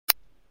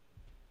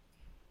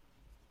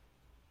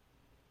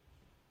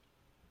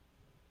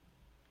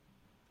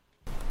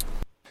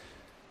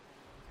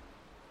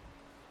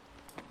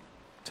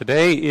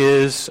Today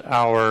is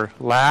our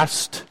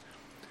last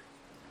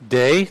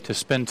day to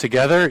spend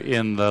together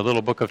in the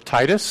little book of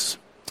Titus.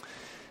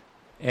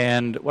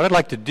 And what I'd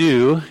like to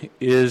do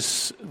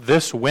is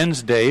this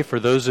Wednesday, for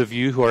those of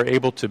you who are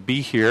able to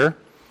be here,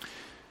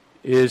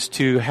 is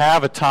to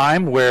have a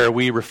time where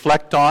we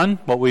reflect on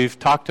what we've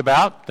talked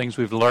about, things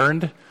we've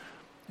learned,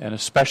 and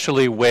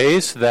especially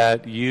ways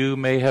that you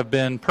may have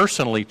been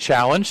personally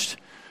challenged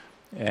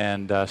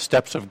and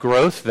steps of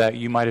growth that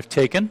you might have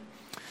taken.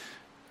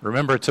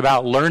 Remember, it's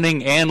about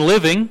learning and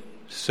living,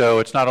 so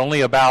it's not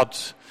only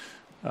about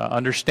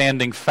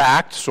understanding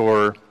facts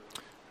or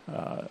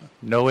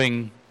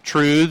knowing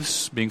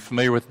truths, being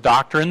familiar with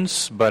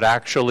doctrines, but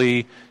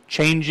actually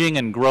changing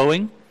and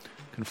growing,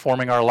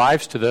 conforming our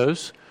lives to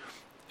those.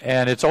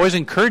 And it's always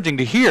encouraging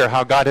to hear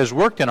how God has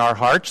worked in our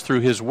hearts through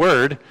His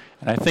Word,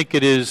 and I think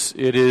it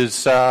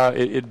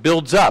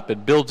builds up,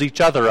 it builds each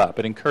other up,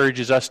 it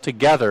encourages us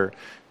together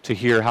to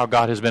hear how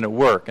God has been at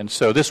work. And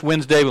so this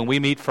Wednesday when we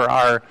meet for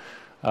our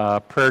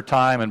prayer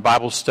time and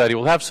Bible study,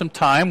 we'll have some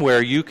time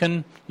where you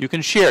can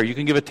share, you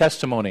can give a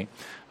testimony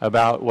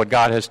about what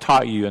God has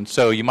taught you. And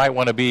so you might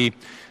want to be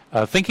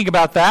thinking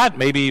about that,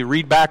 maybe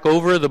read back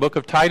over the book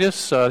of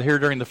Titus here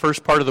during the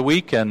first part of the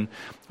week, and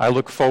I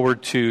look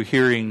forward to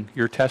hearing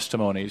your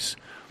testimonies.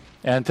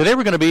 And today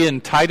we're going to be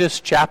in Titus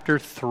chapter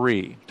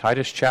 3.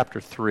 Titus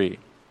chapter 3.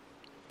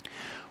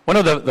 One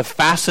of the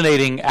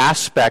fascinating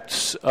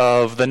aspects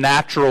of the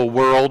natural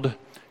world,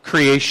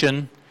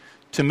 creation,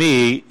 to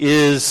me,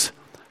 is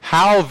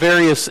how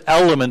various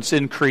elements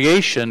in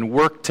creation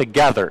work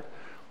together.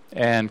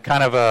 And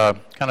kind of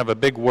a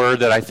big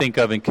word that I think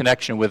of in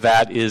connection with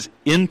that is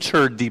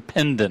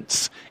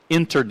interdependence.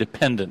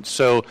 Interdependence.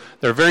 So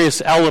there are various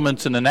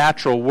elements in the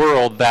natural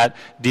world that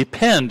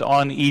depend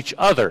on each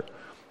other.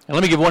 And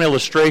let me give one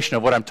illustration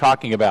of what I'm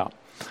talking about.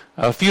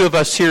 A few of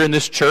us here in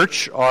this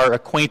church are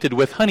acquainted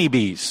with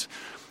honeybees.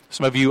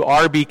 Some of you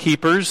are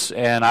beekeepers,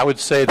 and I would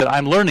say that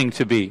I'm learning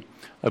to be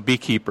a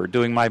beekeeper,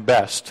 doing my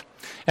best.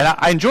 And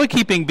I enjoy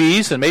keeping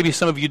bees, and maybe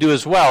some of you do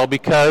as well,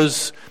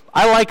 because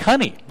I like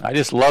honey. I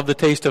just love the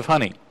taste of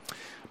honey.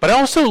 But I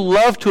also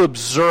love to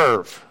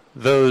observe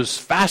those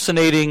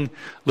fascinating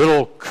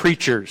little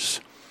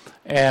creatures.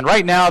 And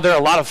right now there are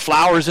a lot of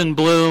flowers in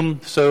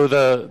bloom, so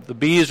the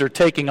bees are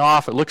taking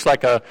off. It looks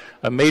like a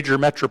major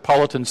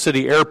metropolitan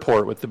city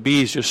airport with the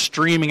bees just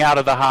streaming out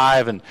of the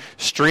hive and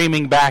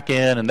streaming back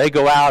in, and they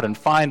go out and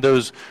find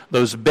those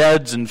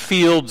beds and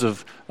fields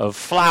of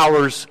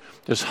flowers.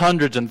 There's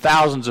hundreds and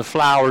thousands of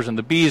flowers, and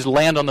the bees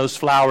land on those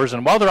flowers,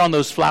 and while they're on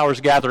those flowers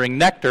gathering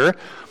nectar,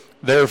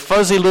 their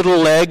fuzzy little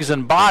legs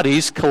and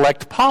bodies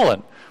collect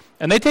pollen.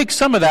 And they take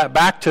some of that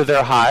back to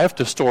their hive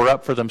to store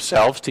up for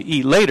themselves to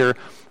eat later,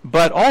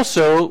 but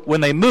also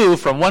when they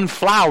move from one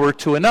flower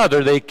to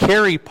another, they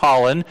carry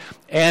pollen,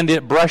 and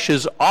it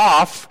brushes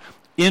off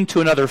into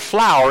another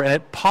flower, and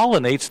it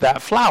pollinates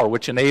that flower,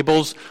 which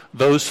enables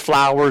those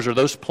flowers or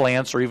those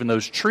plants or even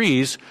those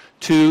trees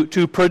to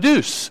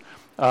produce.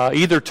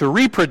 Either to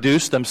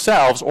reproduce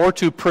themselves or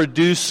to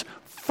produce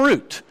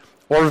fruit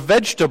or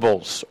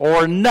vegetables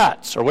or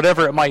nuts or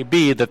whatever it might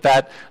be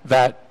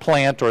that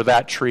plant or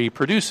that tree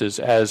produces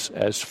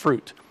as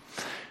fruit.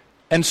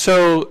 And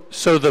so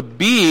the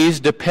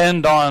bees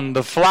depend on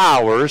the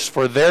flowers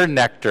for their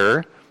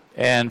nectar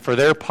and for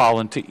their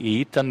pollen to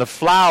eat, and the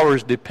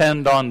flowers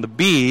depend on the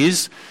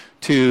bees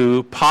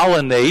to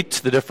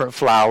pollinate the different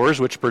flowers,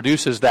 which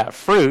produces that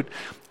fruit.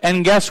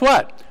 And guess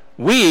what?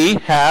 We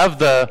have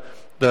the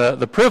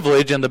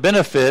privilege and the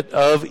benefit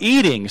of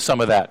eating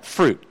some of that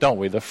fruit, don't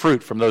we? The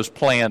fruit from those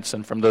plants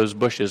and from those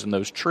bushes and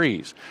those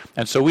trees.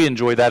 And so we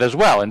enjoy that as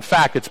well. In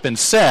fact, it's been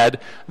said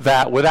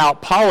that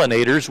without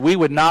pollinators, we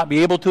would not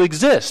be able to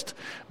exist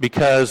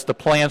because the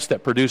plants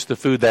that produce the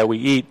food that we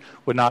eat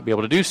would not be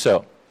able to do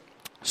so.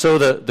 So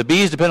the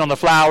bees depend on the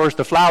flowers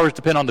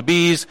depend on the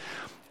bees,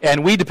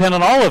 and we depend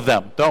on all of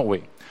them, don't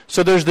we?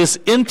 So there's this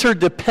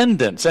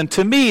interdependence, and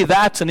to me,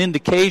 that's an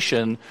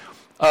indication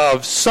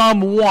of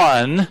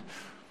someone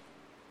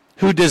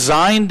who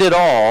designed it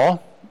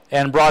all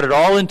and brought it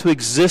all into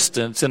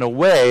existence in a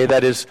way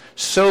that is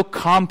so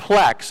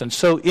complex and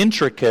so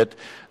intricate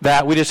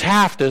that we just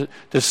have to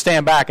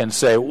stand back and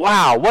say,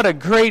 wow, what a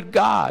great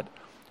God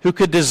who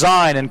could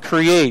design and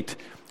create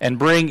and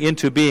bring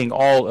into being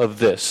all of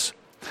this.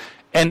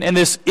 And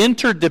this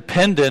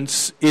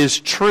interdependence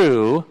is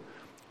true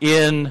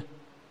in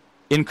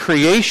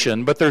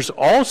creation, but there's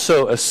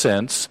also a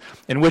sense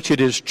in which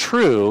it is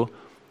true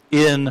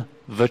in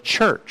the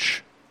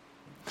church.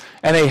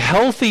 And a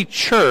healthy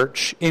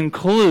church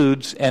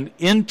includes an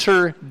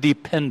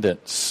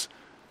interdependence.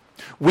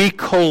 We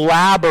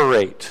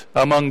collaborate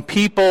among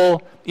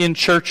people in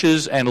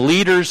churches and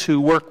leaders who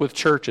work with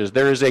churches.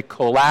 There is a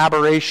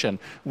collaboration.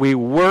 We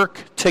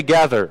work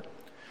together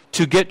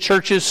to get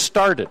churches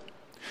started,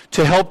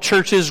 to help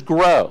churches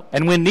grow,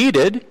 and when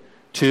needed,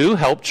 to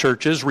help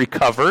churches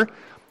recover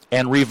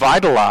and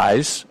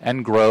revitalize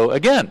and grow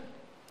again.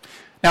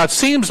 Now, it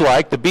seems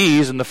like the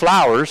bees and the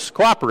flowers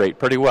cooperate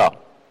pretty well.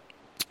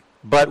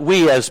 But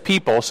we as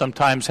people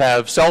sometimes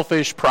have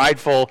selfish,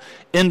 prideful,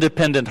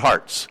 independent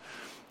hearts.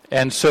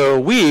 And so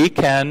we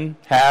can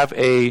have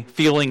a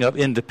feeling of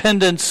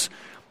independence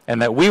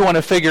and that we want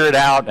to figure it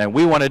out and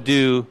we want to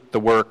do the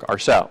work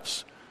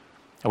ourselves.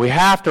 And we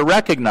have to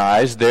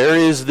recognize there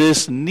is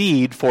this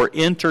need for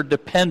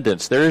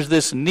interdependence. There is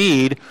this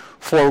need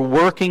for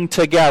working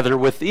together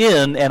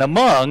within and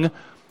among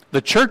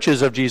the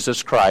churches of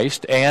Jesus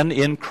Christ and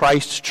in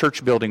Christ's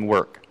church building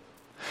work.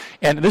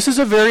 And this is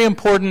a very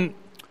important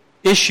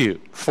issue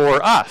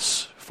for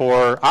us,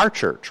 for our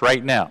church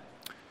right now.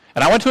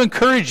 And I want to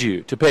encourage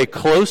you to pay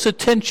close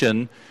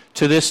attention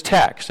to this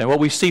text and what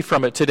we see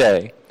from it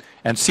today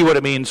and see what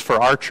it means for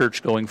our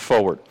church going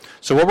forward.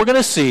 So what we're going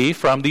to see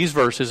from these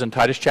verses in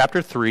Titus chapter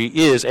 3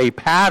 is a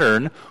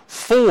pattern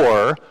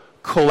for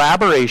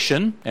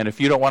collaboration, and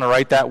if you don't want to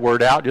write that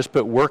word out, just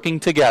put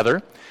working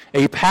together,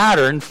 a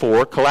pattern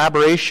for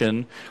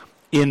collaboration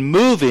in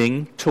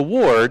moving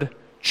toward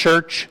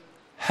church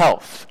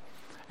health.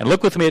 And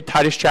look with me at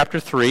Titus chapter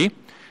 3.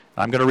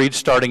 I'm going to read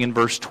starting in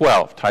verse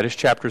 12. Titus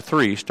chapter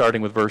 3,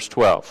 starting with verse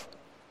 12.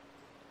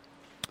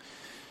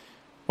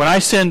 When I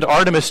send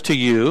Artemas to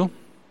you,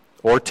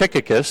 or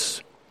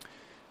Tychicus,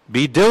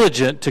 be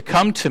diligent to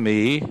come to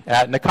me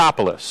at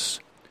Nicopolis,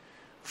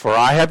 for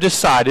I have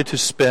decided to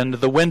spend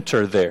the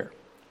winter there.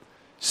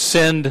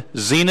 Send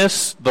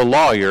Zenas the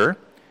lawyer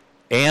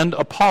and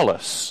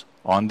Apollos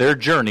on their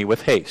journey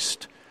with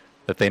haste,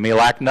 that they may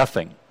lack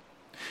nothing.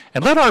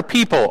 And let our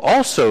people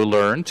also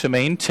learn to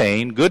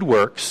maintain good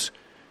works,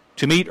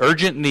 to meet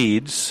urgent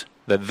needs,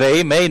 that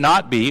they may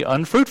not be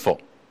unfruitful.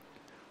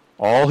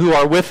 All who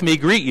are with me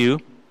greet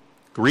you.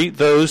 Greet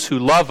those who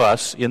love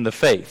us in the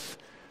faith.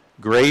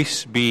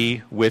 Grace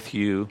be with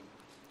you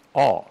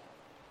all.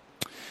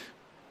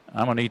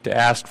 I'm going to need to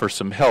ask for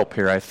some help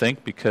here, I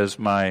think, because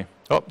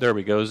there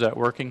we go. Is that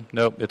working?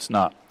 Nope, it's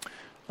not.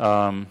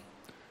 I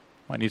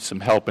need some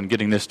help in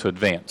getting this to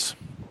advance.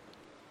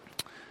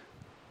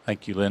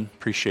 Thank you, Lynn.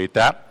 Appreciate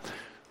that.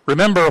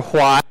 Remember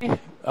why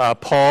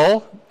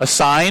Paul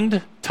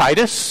assigned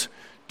Titus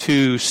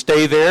to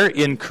stay there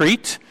in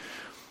Crete?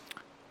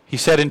 He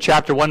said in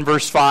chapter 1,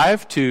 verse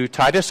 5 to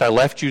Titus, I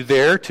left you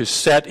there to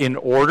set in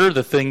order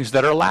the things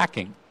that are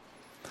lacking.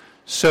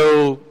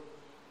 So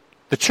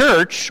the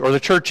church, or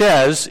the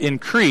churches in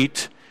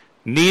Crete,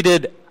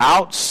 needed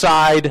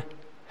outside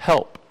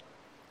help.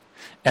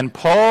 And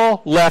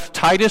Paul left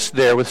Titus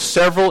there with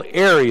several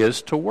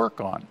areas to work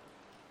on,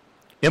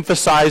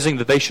 emphasizing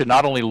that they should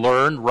not only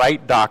learn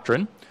right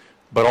doctrine,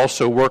 but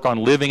also work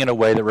on living in a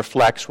way that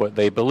reflects what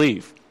they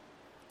believe.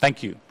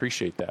 Thank you.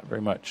 Appreciate that very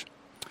much.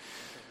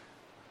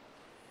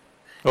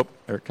 Oh,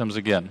 there it comes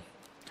again.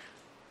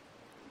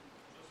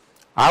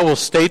 I will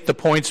state the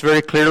points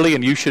very clearly,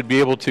 and you should be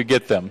able to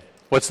get them.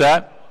 What's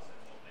that?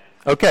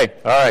 Okay,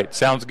 all right,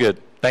 sounds good.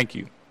 Thank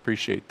you.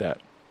 Appreciate that.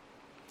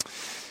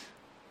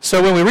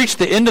 So when we reach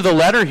the end of the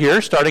letter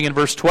here, starting in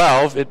verse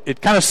 12,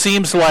 it kind of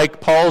seems like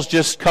Paul's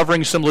just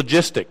covering some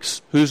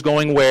logistics. Who's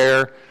going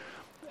where,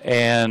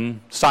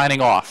 and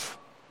signing off,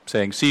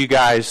 saying, see you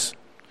guys.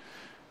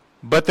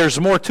 But there's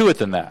more to it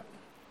than that.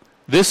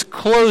 These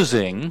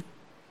closing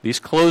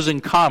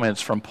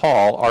comments from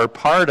Paul are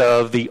part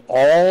of the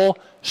all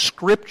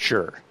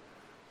Scripture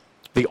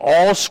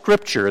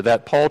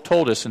that Paul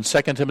told us in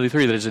 2 Timothy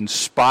 3, that is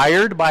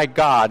inspired by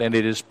God and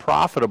it is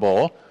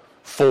profitable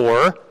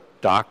for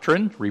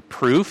doctrine,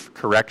 reproof,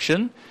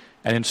 correction,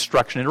 and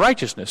instruction in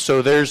righteousness.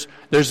 So there's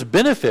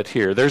benefit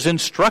here. There's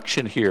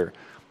instruction here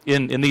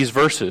in these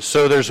verses.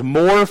 So there's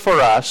more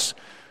for us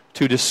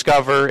to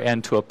discover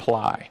and to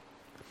apply.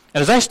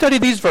 And as I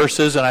studied these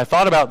verses and I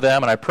thought about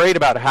them and I prayed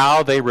about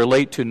how they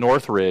relate to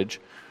Northridge,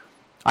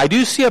 I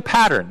do see a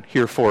pattern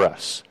here for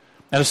us.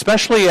 And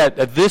especially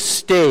at this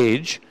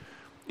stage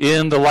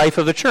in the life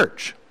of the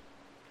church.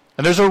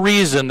 And there's a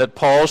reason that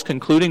Paul's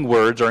concluding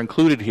words are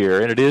included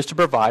here, and it is to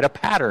provide a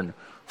pattern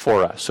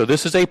for us. So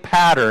this is a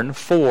pattern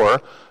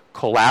for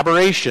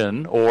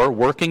collaboration or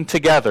working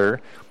together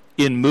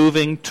in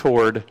moving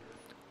toward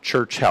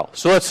church health.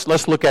 So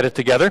let's look at it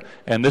together,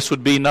 and this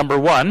would be number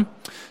one.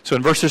 So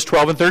in verses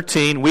 12 and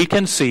 13, we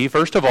can see,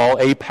 first of all,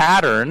 a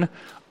pattern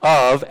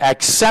of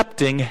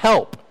accepting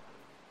help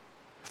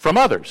from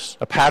others.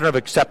 A pattern of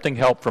accepting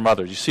help from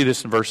others. You see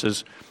this in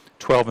verses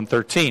 12 and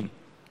 13.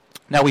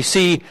 Now we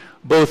see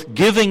both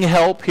giving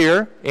help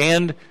here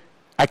and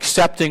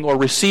accepting or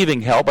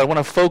receiving help. I want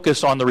to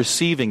focus on the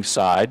receiving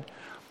side.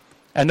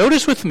 And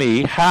notice with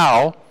me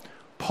how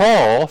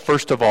Paul,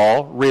 first of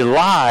all,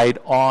 relied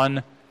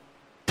on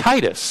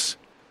Titus.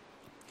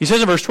 He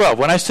says in verse 12,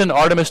 when I send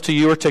Artemas to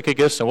you or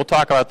Tychicus, and we'll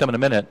talk about them in a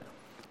minute,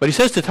 but he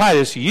says to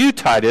Titus, you,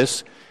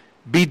 Titus,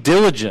 be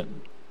diligent.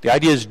 The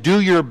idea is do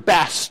your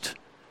best.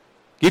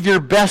 Give your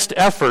best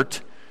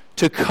effort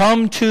to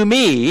come to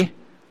me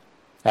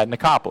at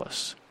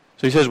Nicopolis.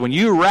 So he says, when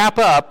you wrap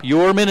up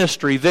your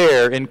ministry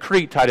there in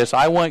Crete, Titus,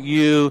 I want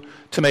you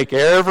to make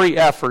every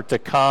effort to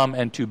come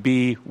and to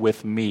be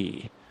with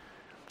me.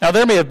 Now,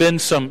 there may have been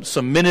some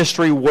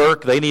ministry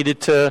work they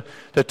needed to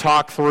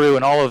talk through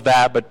and all of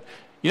that, but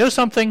you know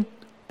something?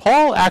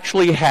 Paul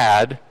actually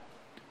had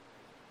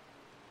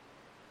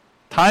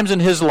times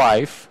in his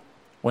life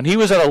when he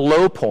was at a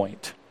low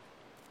point,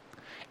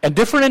 and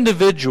different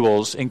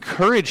individuals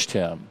encouraged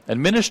him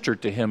and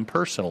ministered to him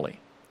personally.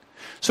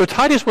 So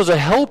Titus was a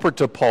helper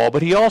to Paul,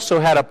 but he also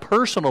had a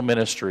personal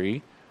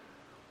ministry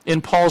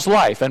in Paul's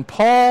life. And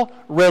Paul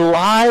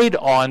relied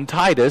on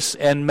Titus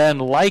and men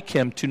like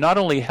him to not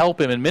only help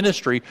him in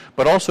ministry,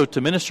 but also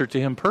to minister to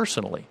him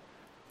personally.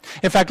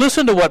 In fact,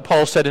 listen to what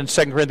Paul said in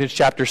 2 Corinthians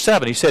chapter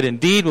 7. He said,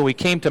 "Indeed, when we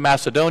came to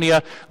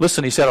Macedonia,"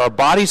 listen, he said, "our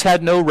bodies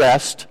had no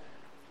rest.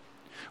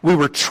 We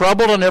were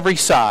troubled on every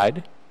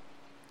side.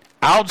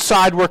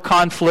 Outside were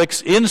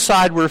conflicts,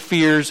 inside were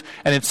fears."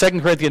 And in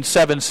 2 Corinthians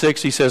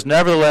 7:6, he says,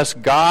 "Nevertheless,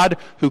 God,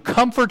 who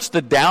comforts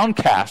the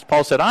downcast,"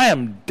 Paul said, "I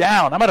am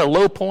down, I'm at a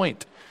low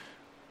point,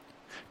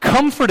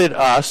 comforted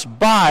us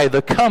by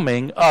the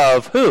coming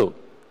of" who?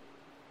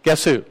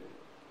 Guess who?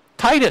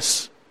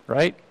 Titus,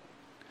 right?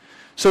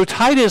 So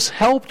Titus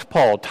helped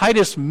Paul.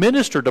 Titus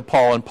ministered to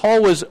Paul, and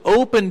Paul was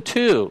open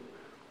to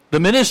the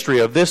ministry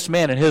of this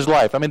man in his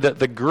life. I mean,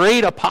 the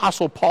great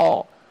apostle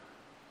Paul,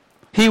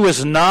 he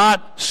was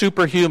not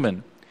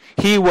superhuman.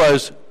 He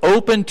was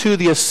open to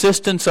the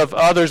assistance of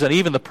others and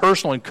even the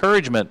personal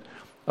encouragement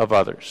of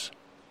others.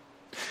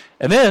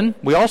 And then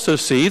we also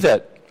see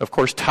that, of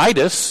course,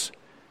 Titus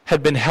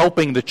had been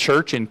helping the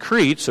church in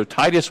Crete, so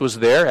Titus was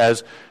there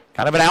as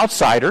kind of an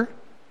outsider,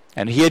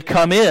 and he had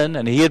come in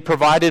and he had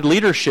provided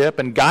leadership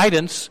and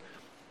guidance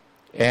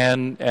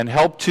and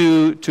helped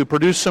to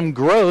produce some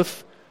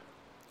growth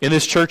in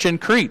this church in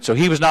Crete. So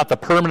he was not the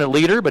permanent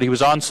leader, but he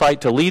was on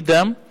site to lead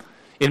them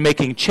in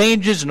making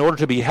changes in order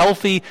to be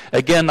healthy,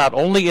 again, not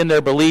only in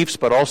their beliefs,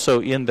 but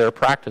also in their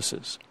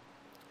practices.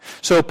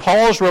 So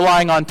Paul's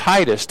relying on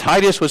Titus.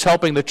 Titus was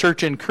helping the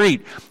church in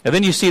Crete. And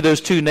then you see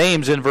those two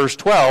names in verse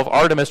 12,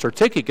 Artemas or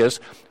Tychicus.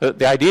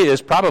 The idea is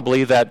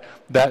probably that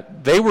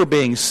they were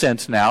being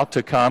sent now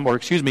to come, or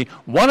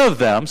one of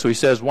them, so he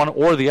says one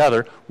or the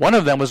other, one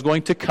of them was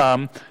going to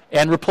come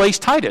and replace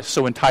Titus.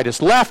 So when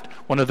Titus left,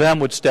 one of them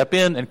would step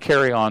in and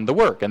carry on the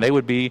work. And they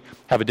would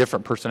have a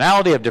different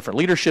personality, have different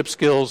leadership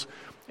skills,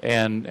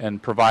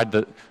 and provide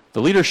the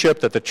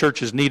leadership that the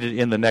church is needed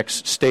in the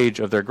next stage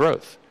of their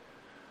growth.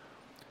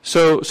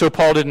 So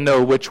Paul didn't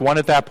know which one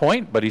at that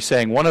point, but he's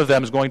saying one of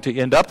them is going to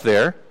end up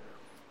there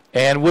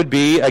and would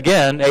be,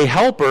 again, a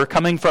helper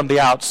coming from the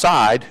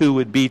outside who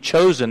would be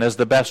chosen as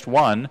the best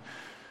one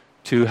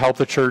to help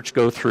the church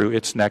go through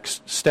its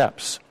next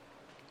steps.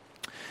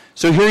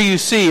 So here you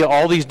see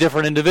all these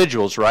different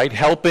individuals, right?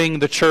 Helping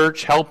the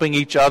church, helping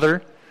each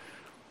other.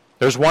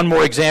 There's one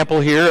more example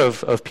here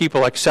of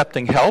people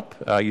accepting help.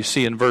 You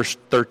see in verse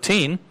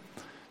 13.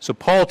 So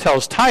Paul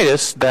tells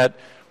Titus that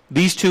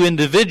these two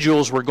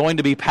individuals were going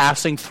to be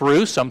passing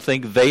through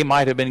something they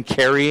might have been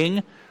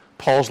carrying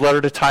Paul's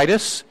letter to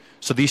Titus.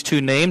 So these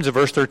two names of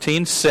verse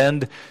 13,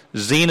 send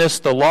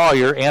Zenas the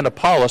lawyer and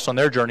Apollos on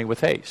their journey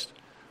with haste.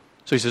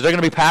 So he says they're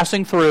going to be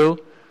passing through,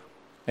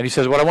 and he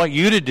says what I want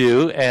you to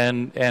do,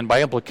 and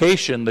by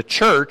implication the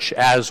church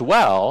as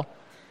well,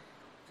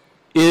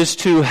 is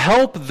to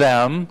help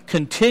them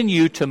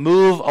continue to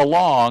move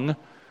along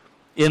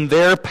in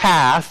their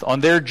path,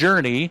 on their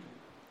journey,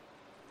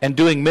 and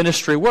doing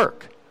ministry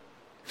work.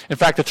 In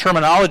fact, the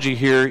terminology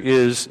here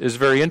is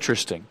very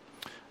interesting.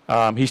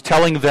 He's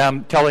telling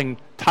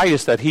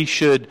Titus that he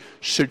should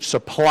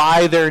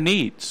supply their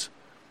needs.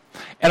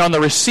 And on the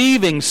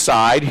receiving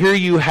side, here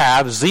you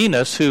have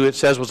Zenas, who it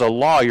says was a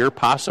lawyer,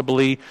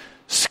 possibly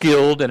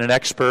skilled and an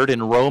expert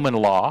in Roman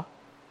law.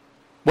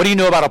 What do you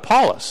know about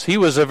Apollos? He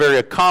was a very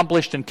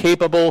accomplished and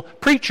capable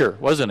preacher,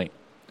 wasn't he?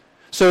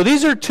 So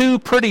these are two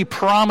pretty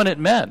prominent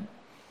men.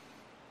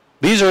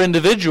 These are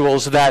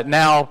individuals that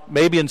now,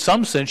 maybe in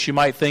some sense, you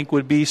might think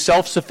would be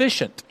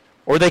self-sufficient.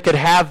 Or they could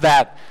have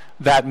that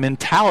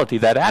mentality,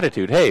 that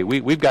attitude. Hey,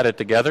 we've got it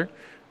together.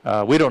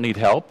 We don't need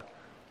help.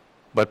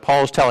 But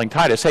Paul's telling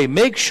Titus, hey,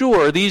 make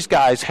sure these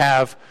guys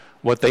have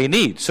what they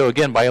need. So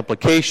again, by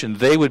implication,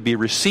 they would be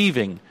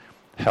receiving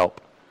help.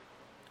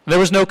 There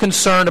was no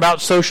concern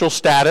about social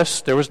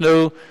status. There was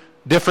no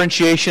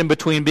differentiation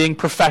between being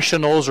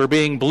professionals or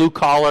being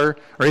blue-collar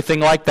or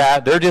anything like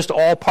that. They're just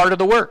all part of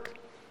the work.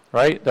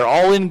 Right? They're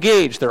all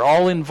engaged. They're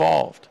all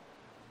involved.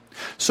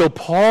 So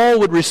Paul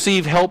would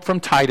receive help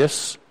from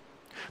Titus.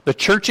 The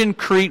church in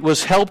Crete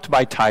was helped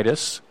by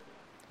Titus,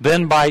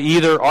 then by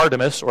either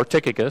Artemas or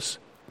Tychicus.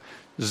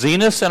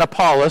 Zenas and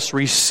Apollos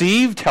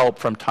received help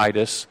from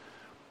Titus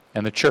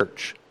and the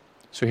church.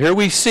 So here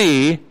we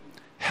see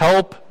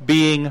help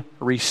being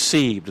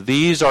received.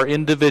 These are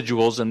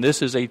individuals, and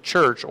this is a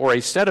church or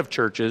a set of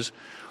churches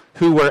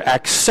who were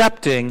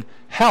accepting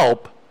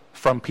help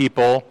from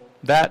people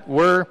that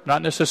were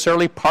not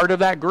necessarily part of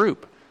that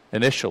group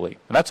initially.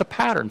 And that's a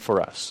pattern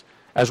for us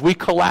as we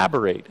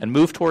collaborate and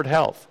move toward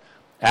health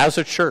as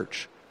a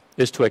church,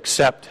 is to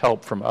accept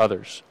help from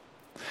others.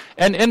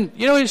 And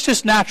it's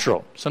just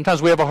natural.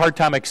 Sometimes we have a hard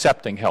time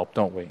accepting help,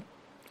 don't we?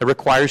 It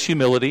requires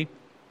humility,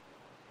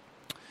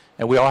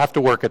 and we all have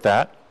to work at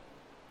that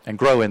and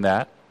grow in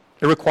that.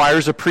 It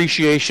requires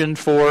appreciation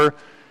for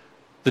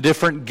the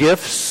different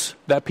gifts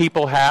that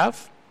people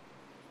have.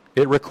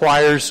 It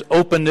requires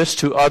openness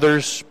to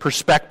others'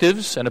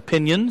 perspectives and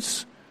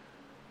opinions.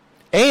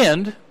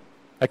 And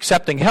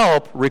accepting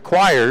help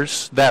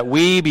requires that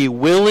we be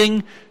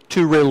willing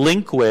to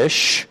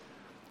relinquish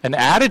an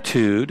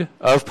attitude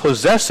of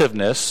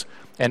possessiveness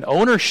and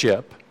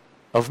ownership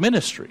of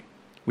ministry.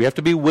 We have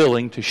to be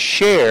willing to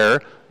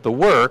share the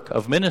work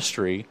of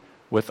ministry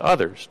with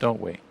others, don't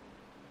we?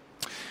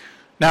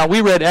 Now,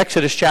 we read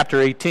Exodus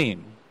chapter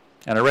 18,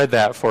 and I read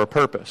that for a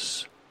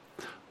purpose.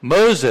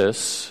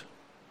 Moses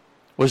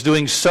was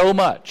doing so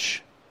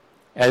much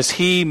as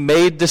he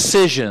made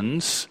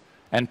decisions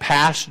and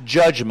passed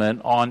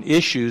judgment on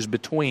issues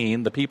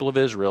between the people of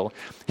Israel.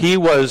 He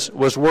was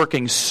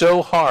working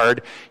so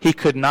hard he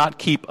could not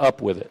keep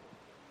up with it.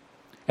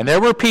 And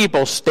there were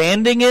people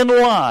standing in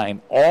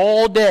line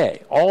all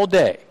day,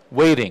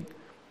 waiting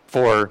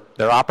for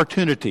their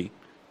opportunity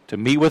to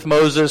meet with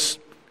Moses,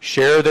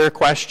 share their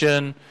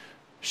question,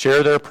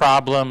 share their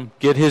problem,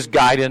 get his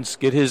guidance,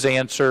 get his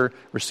answer,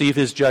 receive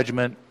his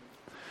judgment.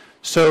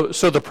 So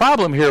the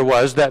problem here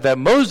was that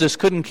Moses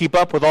couldn't keep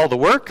up with all the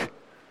work,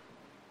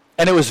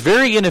 and it was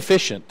very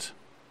inefficient.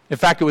 In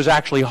fact, it was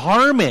actually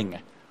harming.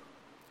 It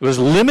was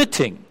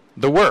limiting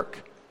the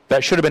work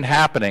that should have been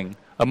happening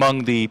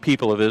among the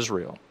people of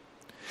Israel.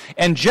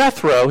 And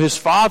Jethro, his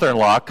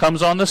father-in-law,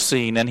 comes on the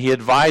scene and he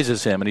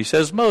advises him, and he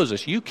says,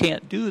 Moses, you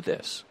can't do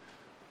this.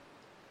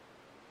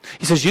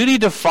 He says, you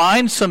need to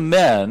find some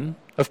men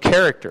of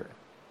character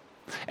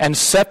and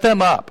set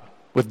them up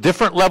with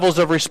different levels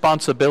of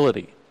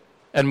responsibility.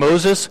 And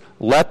Moses,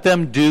 let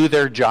them do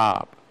their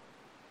job.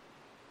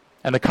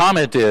 And the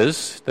comment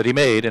is that he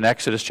made in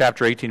Exodus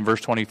chapter 18,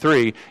 verse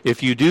 23,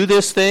 if you do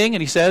this thing,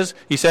 and he says,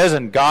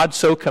 and God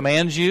so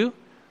commands you,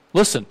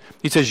 listen,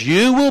 he says,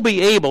 you will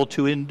be able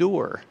to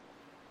endure.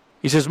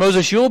 He says,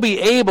 Moses, you'll be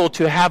able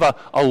to have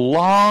a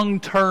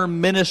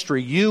long-term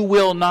ministry. You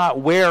will not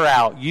wear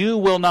out. You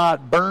will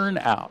not burn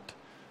out.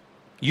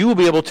 You will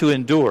be able to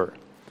endure.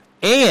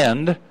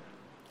 And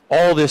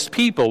all this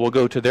people will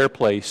go to their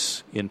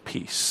place in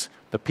peace.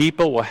 The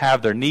people will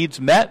have their needs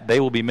met.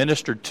 They will be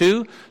ministered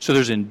to. So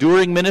there's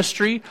enduring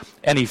ministry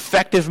and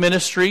effective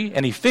ministry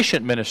and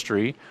efficient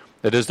ministry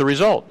that is the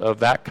result of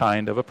that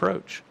kind of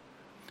approach.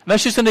 And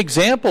that's just an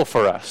example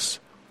for us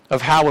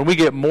of how when we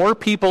get more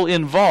people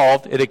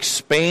involved, it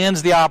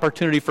expands the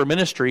opportunity for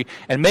ministry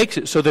and makes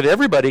it so that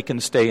everybody can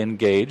stay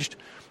engaged,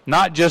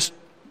 not just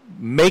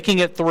making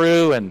it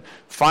through and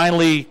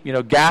finally,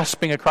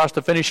 gasping across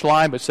the finish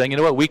line, but saying, you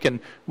know what, we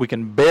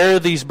can bear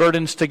these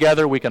burdens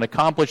together, we can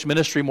accomplish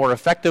ministry more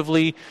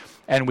effectively,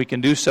 and we can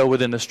do so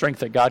within the strength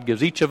that God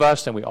gives each of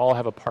us, and we all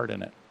have a part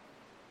in it.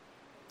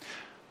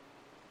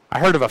 I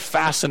heard of a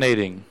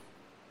fascinating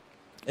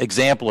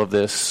example of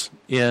this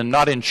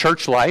not in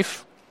church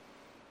life,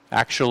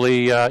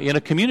 actually in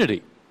a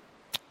community,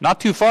 not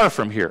too far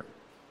from here,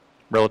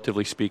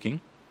 relatively speaking.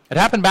 It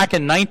happened back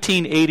in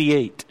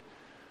 1988.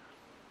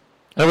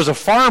 There was a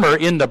farmer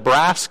in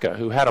Nebraska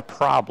who had a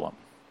problem.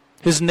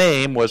 His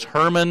name was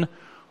Herman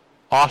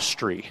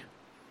Ostry.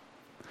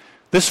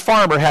 This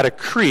farmer had a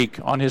creek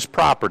on his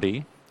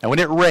property, and when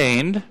it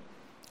rained,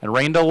 and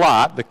rained a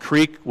lot, the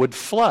creek would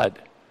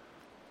flood.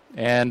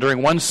 And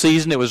during one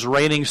season, it was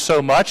raining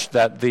so much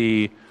that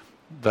the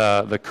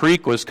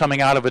creek was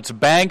coming out of its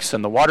banks,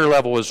 and the water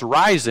level was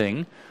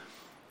rising.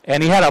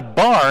 And he had a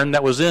barn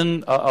that was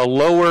in a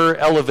lower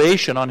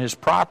elevation on his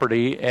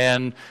property,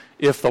 and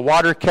if the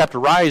water kept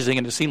rising,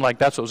 and it seemed like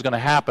that's what was going to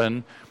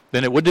happen,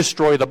 then it would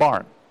destroy the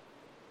barn.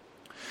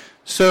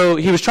 So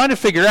he was trying to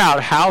figure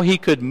out how he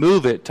could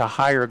move it to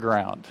higher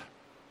ground.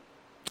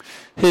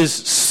 His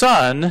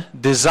son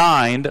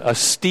designed a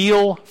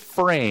steel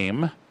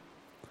frame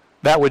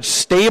that would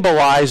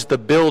stabilize the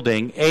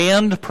building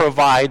and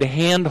provide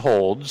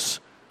handholds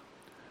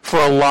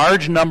for a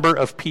large number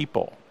of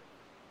people.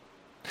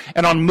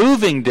 And on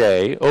moving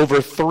day,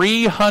 over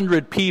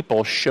 300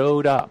 people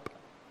showed up.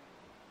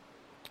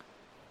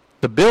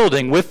 The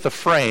building with the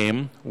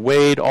frame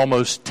weighed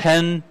almost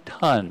 10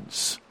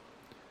 tons.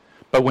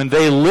 But when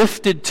they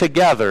lifted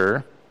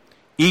together,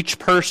 each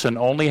person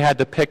only had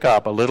to pick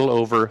up a little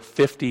over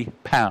 50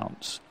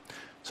 pounds.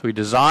 So he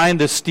designed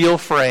this steel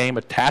frame,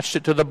 attached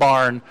it to the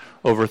barn.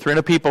 Over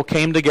 300 people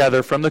came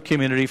together from the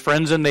community,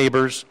 friends and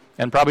neighbors,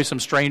 and probably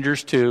some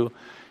strangers too.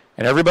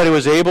 And everybody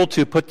was able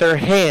to put their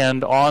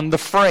hand on the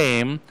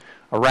frame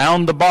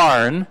around the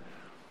barn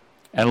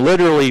and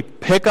literally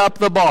pick up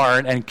the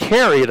barn and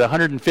carry it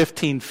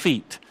 115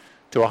 feet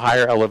to a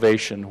higher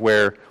elevation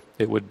where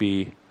it would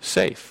be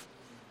safe.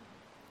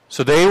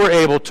 So they were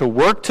able to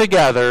work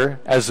together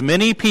as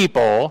many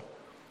people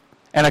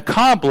and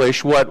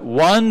accomplish what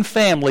one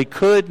family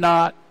could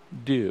not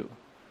do.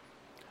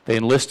 They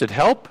enlisted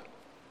help.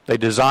 They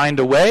designed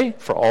a way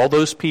for all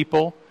those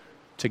people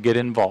to get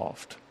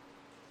involved.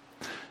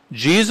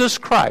 Jesus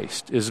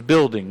Christ is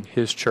building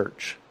his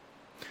church.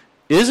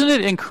 Isn't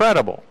it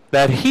incredible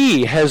that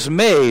he has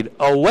made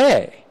a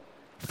way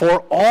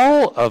for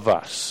all of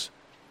us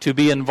to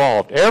be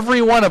involved?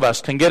 Every one of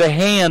us can get a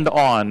hand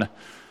on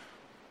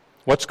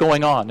what's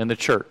going on in the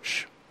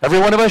church. Every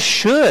one of us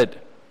should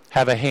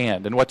have a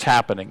hand in what's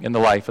happening in the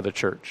life of the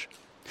church.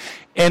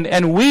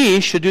 And we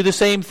should do the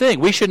same thing.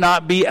 We should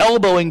not be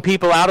elbowing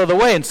people out of the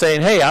way and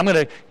saying, hey, I'm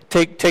going to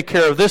take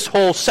care of this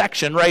whole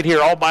section right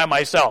here all by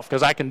myself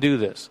because I can do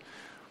this.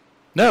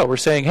 No, we're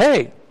saying,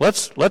 hey,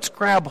 let's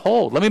grab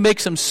hold. Let me make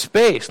some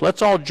space.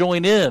 Let's all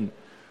join in.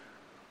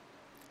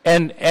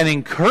 And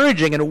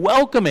encouraging and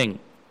welcoming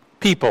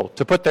people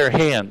to put their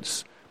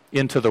hands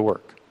into the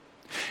work.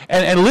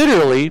 And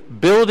literally,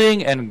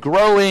 building and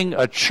growing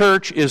a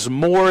church is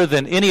more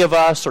than any of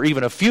us or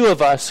even a few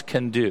of us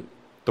can do.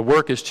 The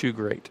work is too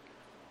great.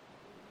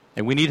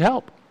 And we need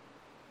help.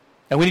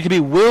 And we need to be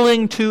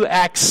willing to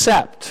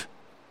accept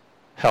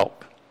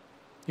help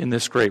in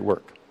this great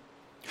work.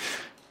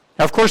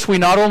 Now, of course, we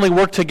not only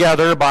work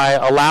together by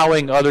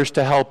allowing others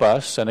to help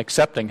us and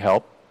accepting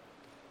help,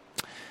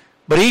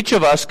 but each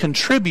of us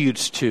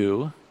contributes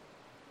to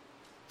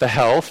the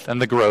health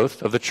and the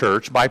growth of the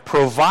church by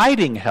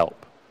providing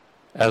help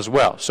as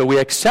well. So we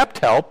accept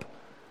help,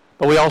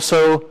 but we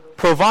also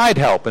provide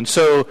help. And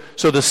so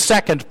the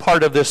second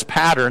part of this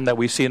pattern that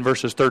we see in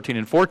verses 13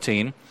 and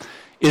 14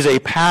 is a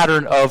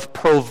pattern of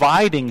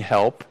providing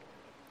help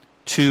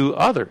to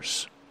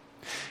others.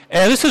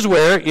 And this is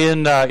where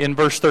in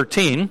verse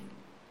 13,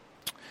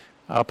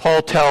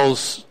 Paul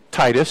tells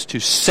Titus to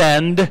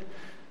send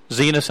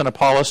Zenas and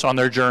Apollos on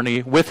their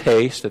journey with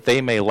haste, that they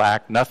may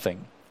lack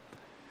nothing.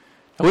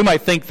 And we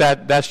might think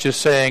that that's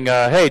just saying,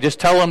 hey, just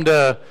tell them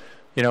to,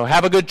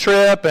 have a good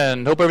trip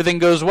and hope everything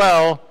goes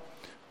well.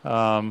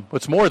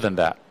 What's more than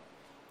that?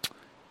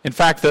 In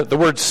fact, the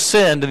word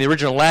send in the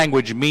original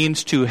language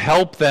means to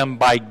help them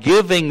by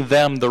giving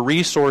them the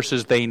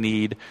resources they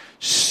need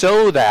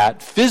so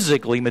that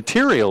physically,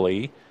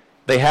 materially,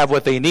 they have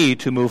what they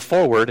need to move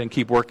forward and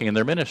keep working in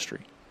their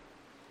ministry.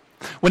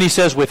 When he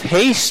says with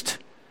haste,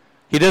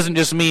 he doesn't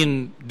just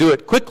mean do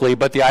it quickly,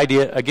 but the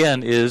idea,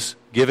 again, is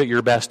give it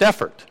your best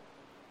effort.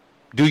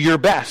 Do your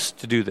best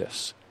to do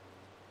this.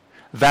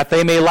 That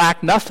they may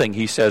lack nothing,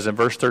 he says in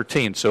verse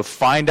 13. So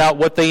find out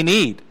what they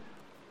need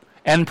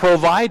and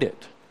provide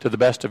it to the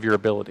best of your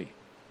ability.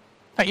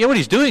 Now, you know what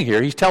he's doing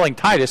here? He's telling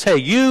Titus, hey,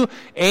 you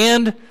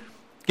and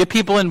get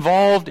people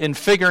involved in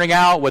figuring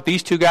out what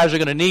these two guys are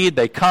going to need.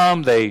 They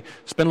come, they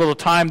spend a little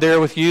time there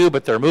with you,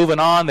 but they're moving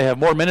on. They have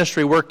more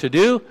ministry work to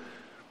do.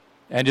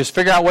 And just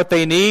figure out what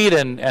they need,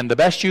 and the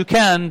best you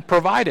can,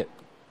 provide it.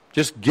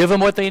 Just give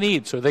them what they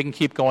need so they can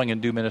keep going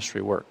and do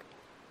ministry work.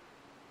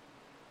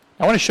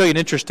 I want to show you an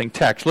interesting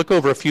text. Look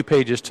over a few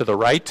pages to the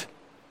right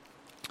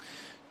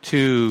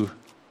to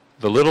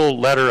the little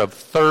letter of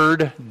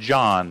 3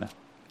 John.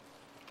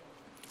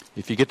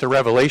 If you get to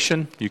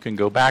Revelation, you can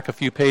go back a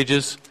few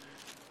pages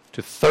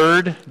to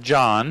 3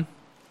 John.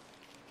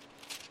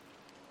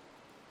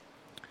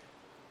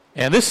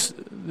 And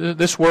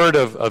this word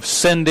of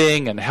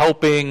sending and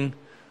helping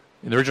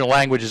in the original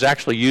language is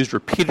actually used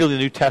repeatedly in the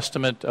New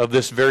Testament of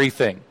this very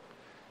thing.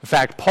 In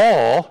fact,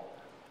 Paul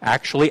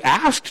actually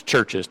asked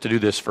churches to do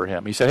this for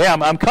him. He said, hey,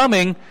 I'm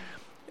coming,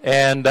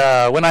 and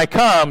when I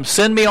come,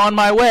 send me on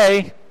my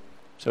way.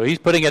 So he's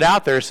putting it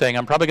out there saying,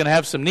 I'm probably going to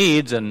have some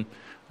needs, and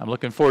I'm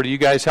looking forward to you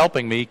guys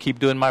helping me keep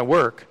doing my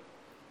work.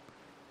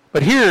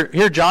 But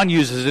here John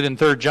uses it in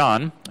 3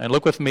 John, and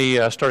look with me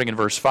starting in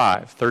verse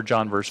 5, 3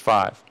 John verse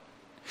 5.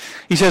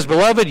 He says,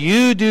 Beloved,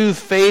 you do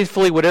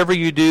faithfully whatever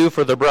you do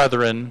for the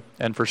brethren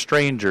and for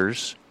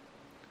strangers,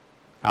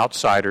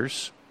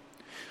 outsiders,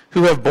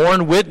 who have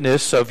borne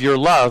witness of your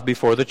love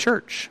before the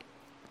church.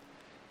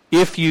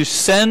 If you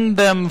send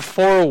them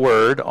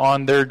forward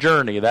on their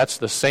journey, that's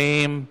the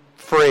same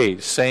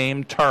phrase,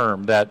 same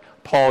term that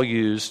Paul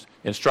used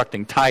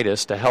instructing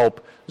Titus to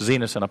help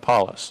Zenas and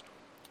Apollos.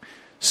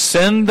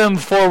 Send them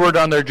forward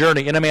on their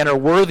journey in a manner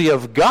worthy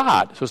of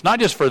God. So it's not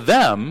just for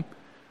them.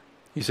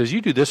 He says,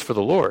 you do this for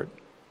the Lord.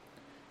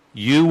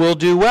 You will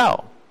do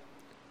well,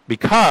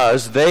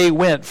 because they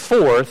went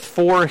forth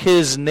for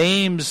his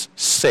name's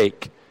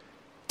sake,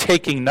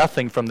 taking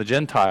nothing from the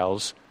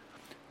Gentiles.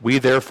 We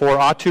therefore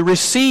ought to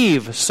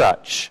receive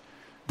such,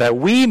 that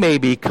we may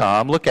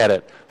become, look at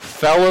it,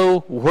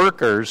 fellow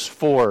workers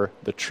for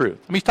the truth.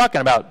 I mean, he's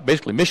talking about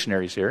basically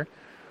missionaries here.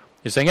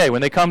 He's saying, hey,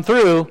 when they come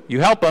through,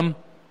 you help them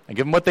and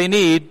give them what they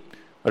need,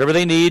 whatever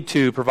they need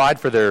to provide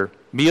for their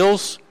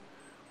meals,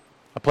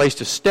 a place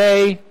to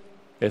stay,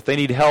 if they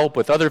need help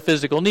with other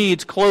physical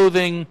needs,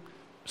 clothing,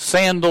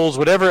 sandals,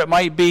 whatever it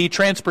might be,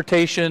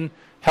 transportation,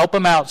 help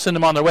them out, send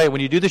them on their way. When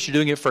you do this, you're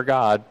doing it for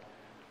God.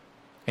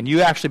 And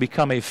you actually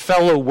become a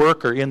fellow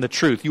worker in the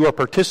truth. You are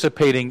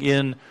participating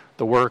in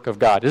the work of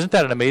God. Isn't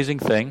that an amazing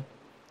thing?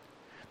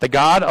 That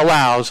God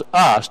allows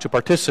us to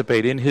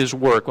participate in his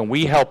work when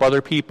we help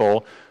other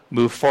people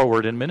move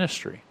forward in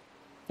ministry.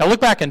 Now look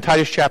back in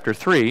Titus chapter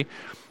 3.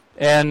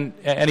 And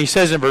he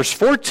says in verse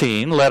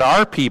 14, let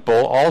our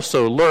people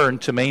also learn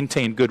to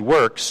maintain good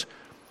works,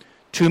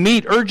 to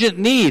meet urgent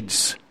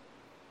needs,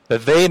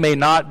 that they may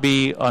not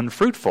be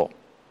unfruitful.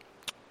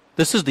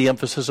 This is the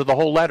emphasis of the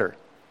whole letter.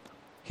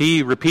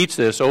 He repeats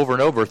this over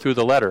and over through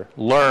the letter.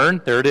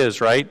 Learn, there it is,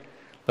 right?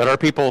 Let our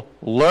people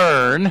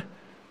learn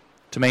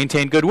to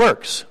maintain good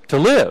works, to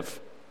live.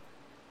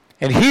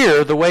 And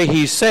here, the way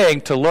he's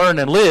saying to learn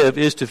and live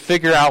is to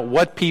figure out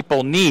what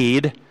people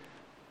need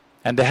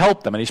and to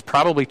help them. And he's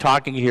probably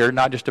talking here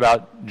not just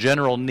about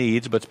general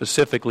needs, but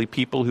specifically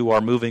people who are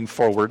moving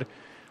forward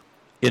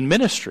in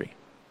ministry.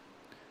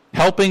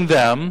 Helping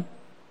them,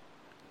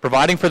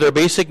 providing for their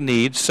basic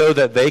needs so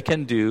that they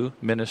can do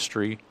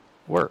ministry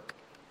work.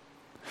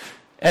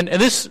 And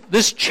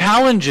this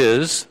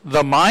challenges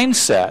the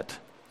mindset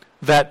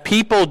that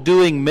people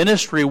doing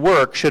ministry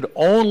work should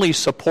only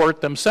support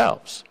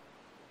themselves.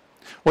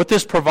 What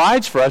this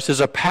provides for us is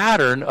a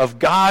pattern of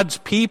God's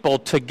people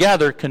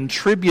together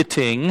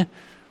contributing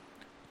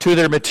to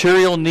their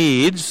material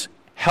needs,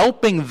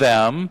 helping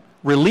them,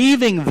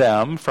 relieving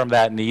them from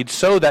that need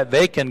so that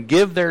they can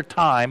give their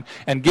time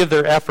and give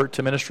their effort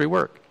to ministry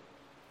work.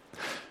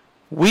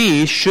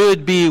 We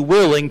should be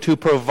willing to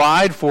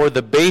provide for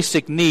the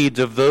basic needs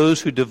of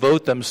those who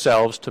devote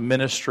themselves to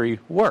ministry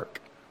work,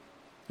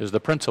 is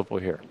the principle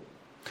here.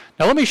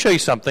 Now let me show you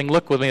something.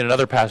 Look with me at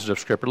another passage of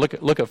Scripture.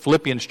 Look at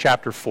Philippians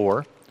chapter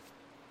 4.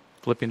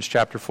 Philippians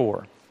chapter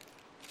 4.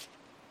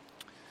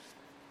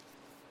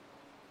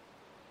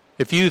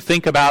 If you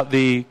think about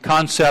the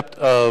concept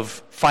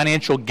of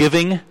financial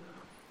giving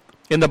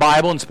in the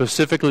Bible, and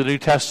specifically the New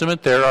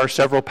Testament, there are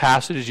several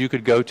passages you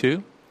could go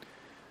to.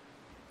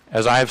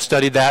 As I have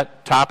studied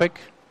that topic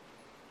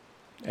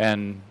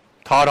and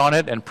taught on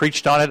it and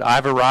preached on it,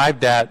 I've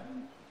arrived at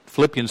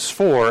Philippians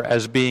 4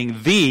 as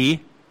being the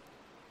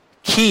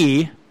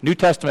key New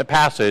Testament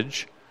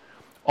passage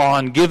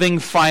on giving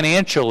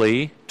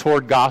financially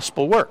toward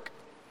gospel work.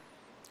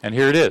 And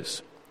here it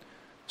is.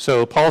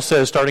 So Paul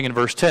says, starting in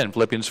verse 10,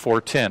 Philippians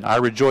 4:10, I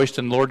rejoiced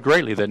in the Lord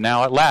greatly that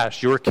now at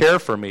last your care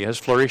for me has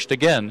flourished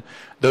again,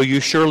 though you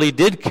surely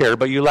did care,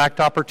 but you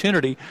lacked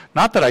opportunity.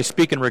 Not that I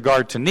speak in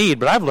regard to need,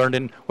 but I've learned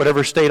in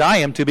whatever state I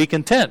am to be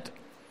content.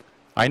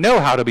 I know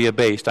how to be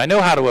abased. I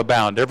know how to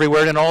abound.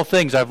 Everywhere and in all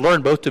things I've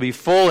learned both to be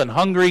full and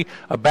hungry,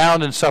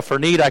 abound and suffer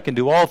need. I can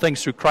do all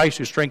things through Christ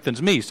who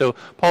strengthens me. So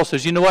Paul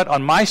says, you know what?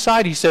 On my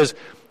side, he says,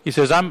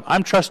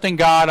 I'm trusting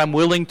God. I'm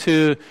willing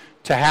to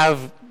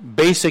have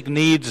basic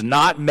needs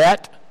not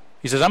met.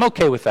 He says, I'm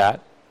okay with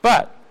that.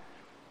 But,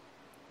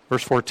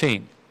 verse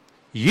 14,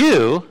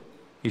 you,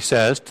 he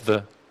says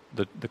to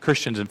the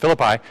Christians in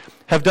Philippi,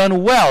 have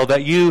done well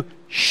that you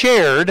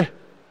shared.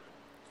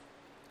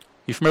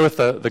 You familiar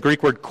with the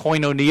Greek word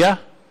koinonia?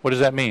 What does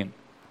that mean?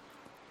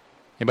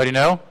 Anybody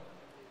know?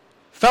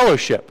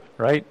 Fellowship,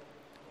 right?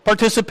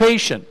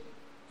 Participation.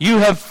 You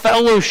have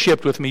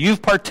fellowshiped with me.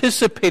 You've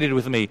participated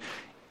with me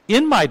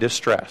in my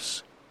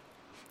distress.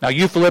 Now,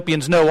 you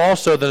Philippians know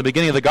also that at the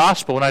beginning of the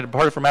gospel, when I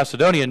departed from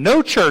Macedonia,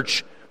 no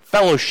church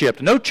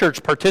fellowshipped, no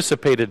church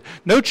participated,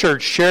 no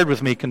church shared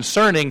with me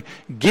concerning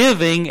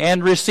giving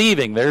and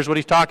receiving. There's what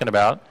he's talking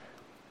about.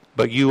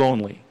 But you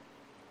only.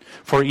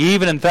 For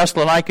even in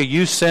Thessalonica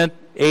you sent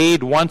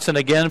aid once and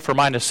again for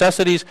my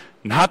necessities,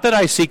 not that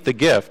I seek the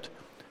gift.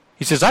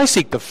 He says, I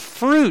seek the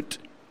fruit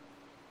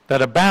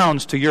that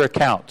abounds to your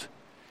account.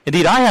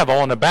 Indeed, I have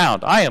all and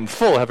abound. I am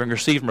full, having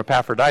received from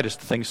Epaphroditus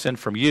the things sent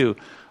from you,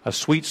 a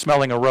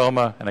sweet-smelling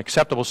aroma, an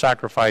acceptable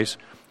sacrifice,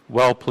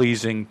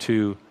 well-pleasing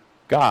to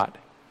God.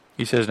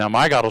 He says, now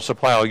my God will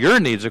supply all your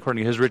needs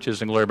according to his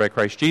riches and glory by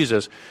Christ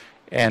Jesus,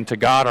 and to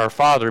God our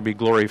Father be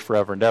glory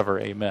forever and ever.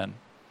 Amen.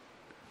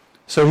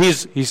 So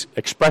he's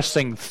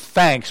expressing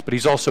thanks, but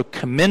he's also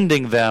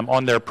commending them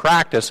on their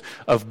practice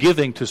of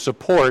giving to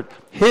support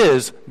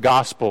his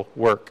gospel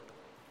work.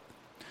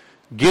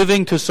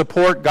 Giving to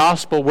support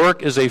gospel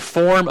work is a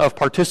form of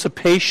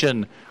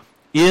participation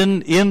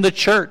in the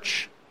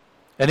church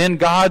and in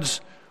God's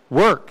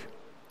work.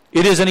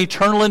 It is an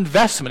eternal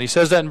investment. He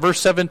says that in verse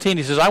 17.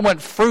 He says, I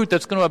want fruit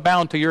that's going to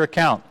abound to your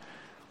account.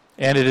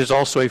 And it is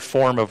also a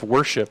form of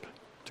worship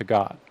to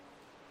God.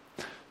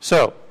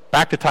 So,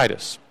 back to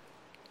Titus.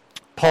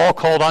 Paul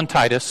called on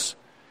Titus,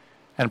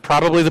 and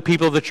probably the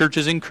people of the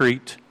churches in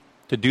Crete,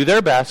 to do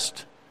their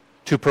best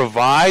to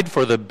provide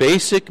for the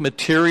basic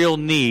material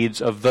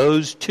needs of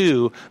those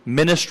two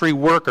ministry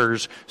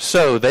workers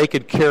so they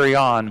could carry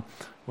on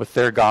with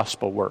their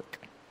gospel work.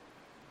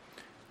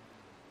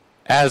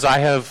 As I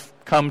have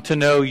come to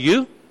know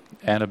you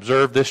and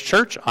observe this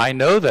church, I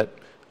know that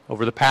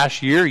over the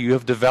past year you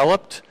have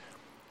developed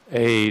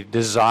a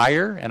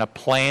desire and a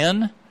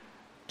plan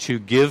to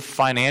give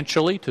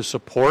financially to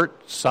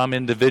support some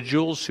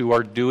individuals who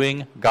are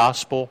doing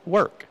gospel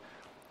work.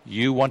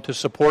 You want to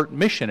support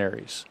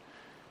missionaries.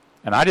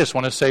 And I just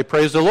want to say,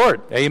 praise the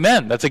Lord.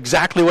 Amen. That's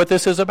exactly what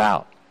this is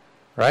about,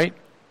 right?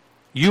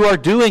 You are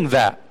doing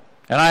that.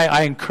 And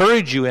I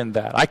encourage you in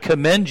that. I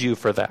commend you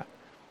for that.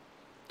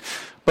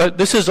 But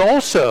this is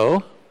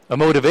also a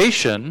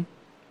motivation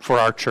for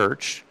our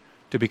church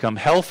to become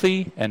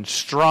healthy and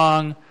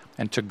strong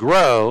and to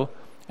grow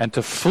and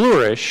to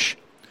flourish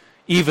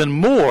even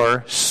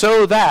more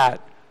so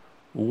that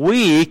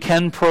we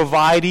can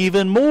provide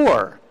even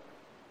more,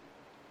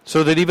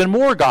 so that even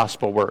more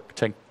gospel work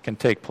can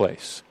take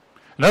place.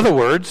 In other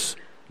words,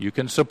 you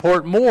can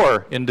support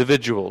more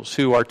individuals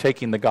who are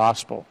taking the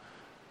gospel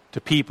to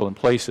people in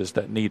places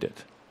that need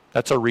it.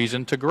 That's a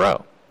reason to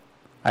grow.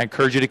 I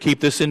encourage you to keep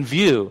this in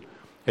view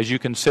as you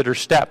consider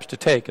steps to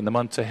take in the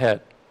months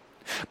ahead.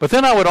 But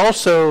then I would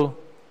also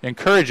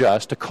encourage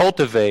us to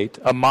cultivate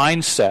a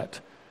mindset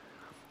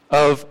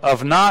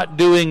of not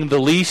doing the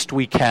least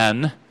we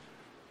can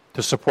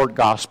to support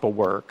gospel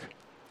work,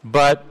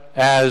 but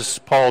as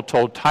Paul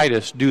told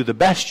Titus, do the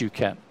best you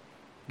can.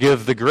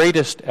 Give the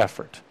greatest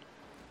effort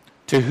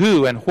to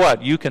who and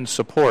what you can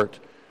support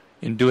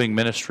in doing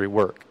ministry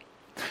work.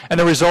 And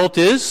the result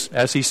is,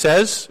 as he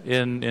says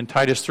in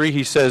Titus 3,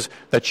 he says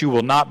that you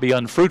will not be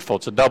unfruitful.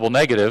 It's a double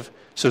negative.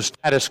 So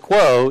status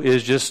quo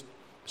is just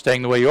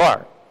staying the way you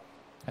are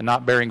and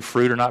not bearing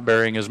fruit or not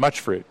bearing as much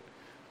fruit.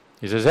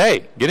 He says,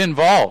 hey, get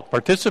involved,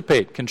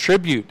 participate,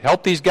 contribute,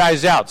 help these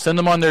guys out, send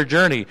them on their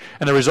journey.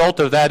 And the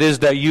result of that is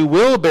that you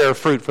will bear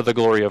fruit for the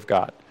glory of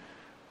God.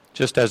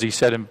 Just as he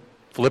said in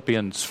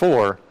Philippians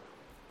 4,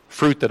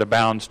 fruit that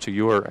abounds to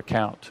your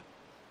account.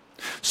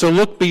 So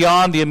look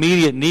beyond the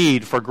immediate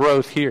need for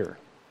growth here.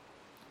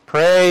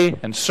 Pray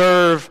and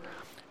serve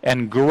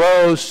and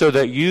grow so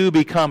that you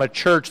become a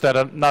church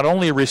that not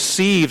only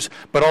receives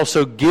but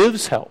also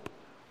gives help,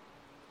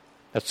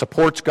 that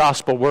supports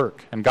gospel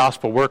work and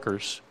gospel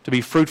workers to be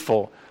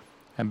fruitful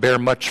and bear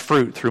much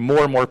fruit through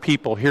more and more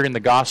people hearing the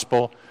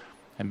gospel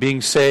and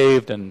being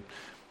saved and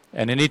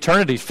in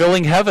eternity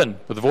filling heaven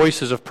with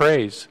voices of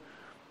praise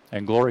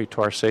and glory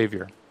to our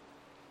Savior.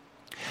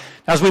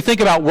 Now, as we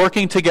think about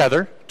working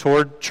together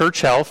toward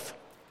church health,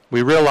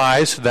 we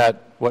realize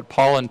that what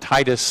Paul and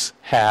Titus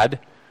had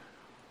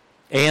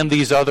and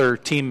these other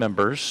team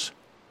members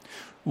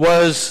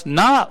was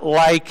not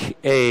like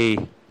a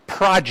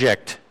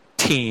project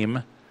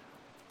team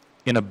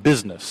in a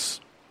business.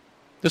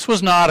 This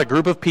was not a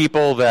group of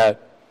people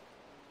that,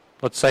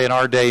 let's say in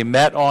our day,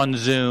 met on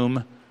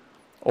Zoom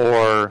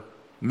or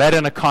met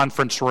in a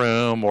conference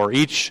room or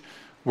each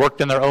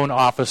worked in their own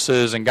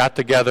offices and got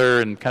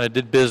together and kind of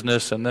did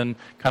business and then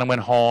kind of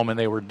went home and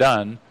they were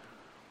done.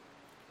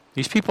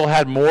 These people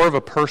had more of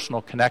a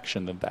personal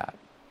connection than that.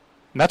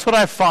 And that's what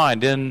I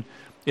find in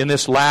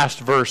this last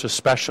verse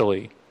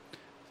especially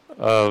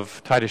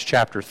of Titus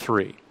chapter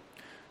 3.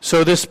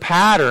 So this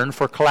pattern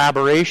for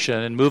collaboration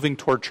and moving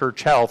toward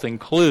church health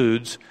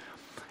includes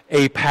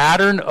a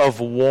pattern of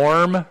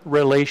warm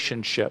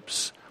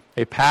relationships.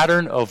 A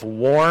pattern of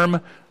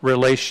warm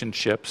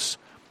relationships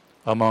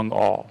among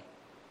all.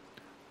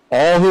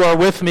 All who are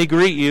with me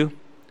greet you.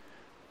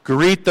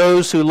 Greet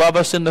those who love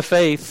us in the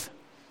faith.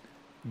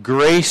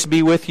 Grace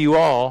be with you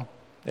all.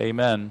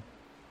 Amen.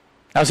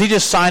 Now, is he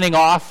just signing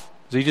off?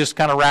 Is he just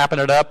kind of wrapping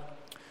it up?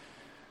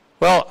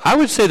 Well, I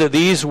would say that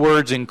these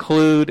words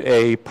include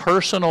a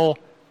personal,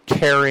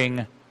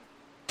 caring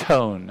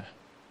tone.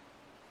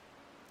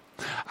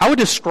 I would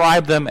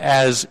describe them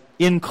as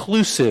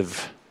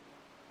inclusive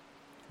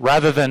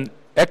rather than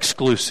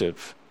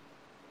exclusive.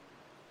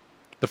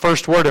 The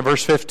first word in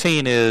verse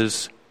 15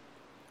 is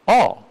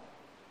all.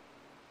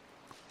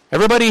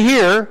 Everybody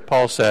here,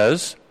 Paul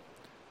says,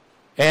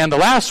 and the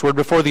last word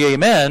before the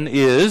amen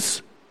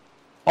is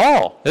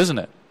all, isn't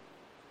it?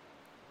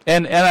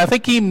 And I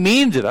think he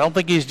means it. I don't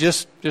think he's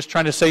just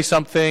trying to say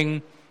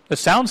something that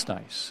sounds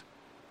nice.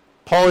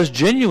 Paul is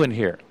genuine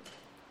here.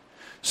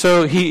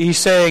 So he's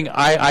saying,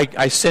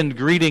 I send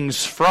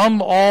greetings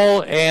from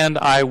all, and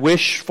I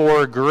wish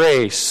for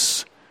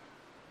grace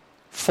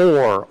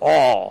for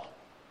all.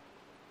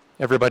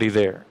 Everybody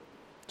there.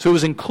 So it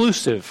was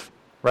inclusive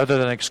rather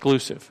than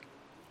exclusive.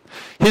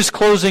 His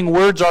closing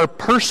words are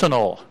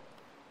personal,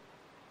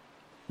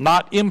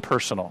 not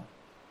impersonal.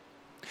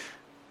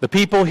 The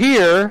people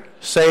here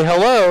say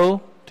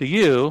hello to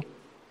you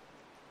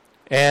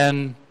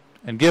and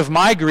give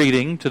my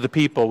greeting to the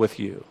people with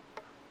you.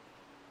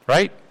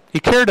 Right? He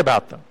cared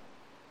about them.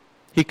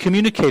 He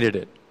communicated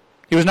it.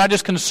 He was not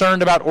just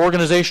concerned about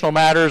organizational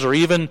matters or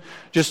even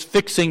just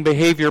fixing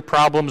behavior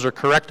problems or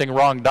correcting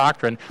wrong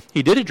doctrine.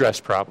 He did address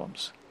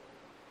problems.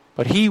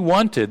 But he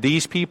wanted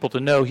these people to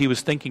know he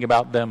was thinking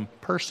about them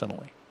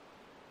personally.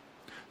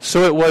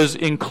 So it was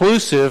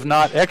inclusive,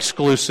 not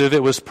exclusive.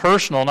 It was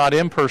personal, not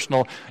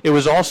impersonal. It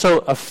was also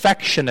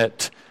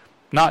affectionate,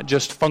 not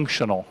just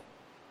functional.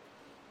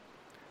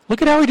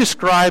 Look at how he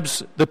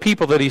describes the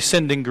people that he's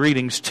sending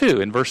greetings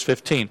to in verse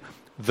 15.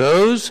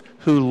 Those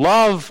who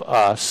love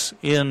us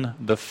in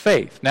the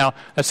faith. Now,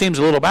 that seems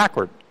a little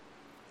backward.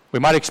 We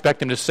might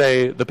expect him to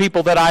say, the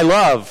people that I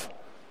love.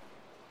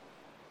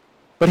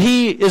 But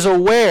he is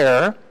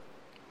aware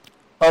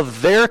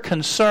of their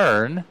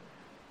concern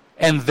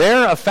and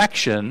their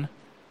affection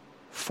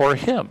for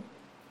him.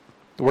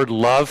 The word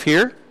love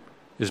here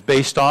is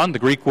based on the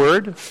Greek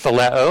word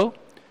phileo,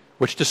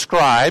 which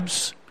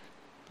describes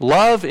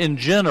love in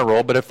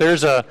general, but if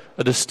there's a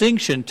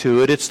distinction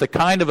to it, it's the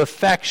kind of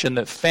affection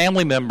that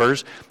family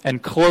members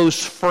and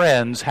close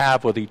friends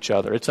have with each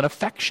other. It's an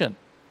affection.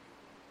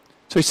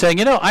 So he's saying,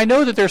 I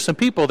know that there's some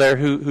people there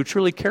who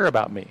truly care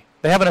about me.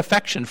 They have an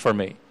affection for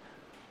me.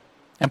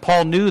 And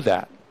Paul knew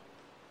that.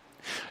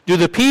 Do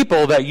the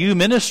people that you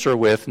minister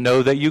with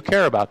know that you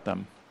care about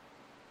them?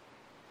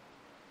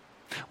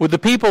 Would the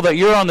people that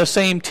you're on the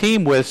same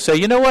team with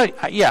say,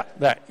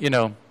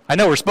 I I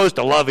know we're supposed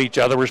to love each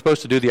other. We're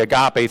supposed to do the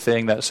agape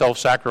thing, that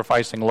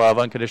self-sacrificing love,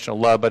 unconditional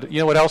love. But you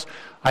know what else?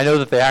 I know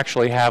that they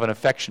actually have an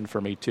affection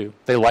for me too.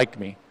 They like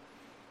me.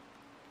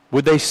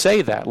 Would they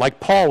say that,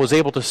 like Paul was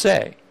able to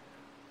say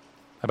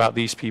about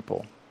these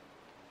people?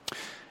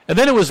 And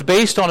then it was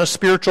based on a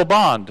spiritual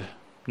bond,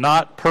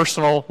 not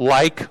personal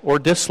like or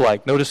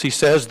dislike. Notice he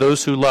says,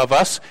 those who love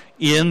us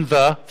in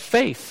the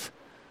faith.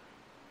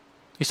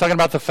 He's talking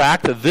about the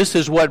fact that this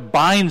is what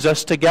binds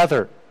us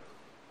together.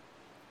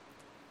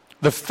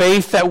 The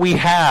faith that we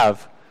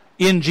have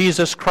in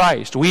Jesus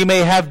Christ. We may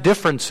have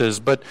differences,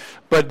 but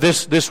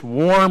this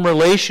warm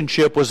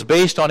relationship was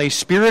based on a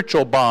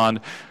spiritual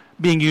bond,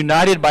 being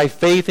united by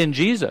faith in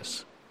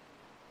Jesus.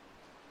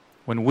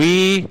 When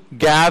we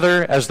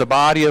gather as the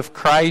body of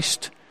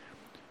Christ,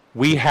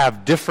 we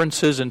have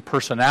differences in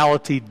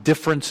personality,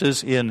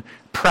 differences in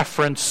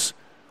preference,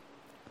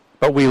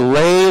 but we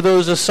lay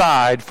those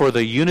aside for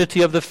the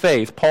unity of the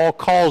faith. Paul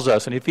calls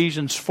us in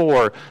Ephesians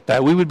 4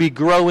 that we would be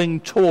growing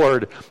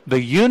toward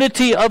the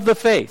unity of the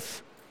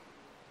faith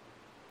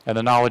and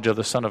the knowledge of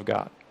the Son of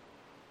God.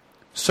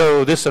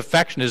 So this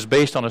affection is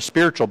based on a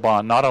spiritual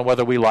bond, not on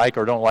whether we like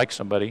or don't like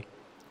somebody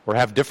or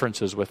have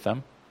differences with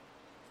them.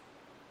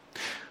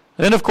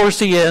 And then, of course,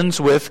 he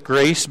ends with,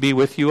 grace be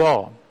with you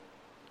all.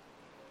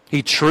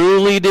 He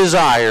truly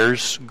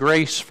desires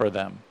grace for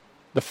them.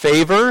 The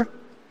favor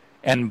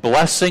and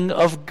blessing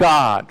of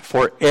God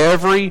for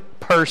every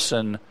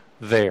person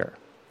there.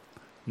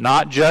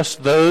 Not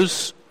just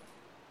those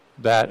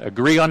that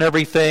agree on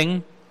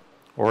everything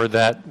or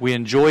that we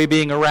enjoy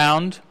being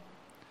around.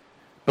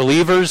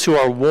 Believers who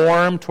are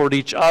warm toward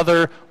each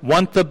other,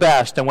 want the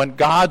best and want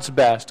God's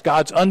best,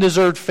 God's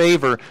undeserved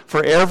favor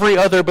for every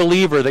other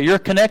believer that you're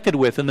connected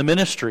with in the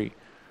ministry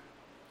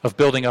of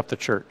building up the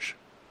church.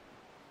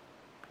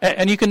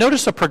 And you can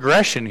notice a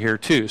progression here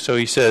too. So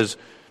he says,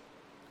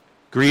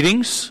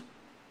 greetings.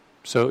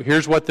 So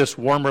here's what this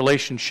warm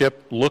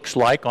relationship looks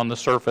like on the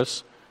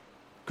surface.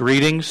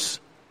 Greetings.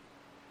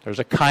 There's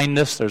a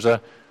kindness, there's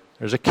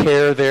a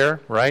care there,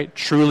 right?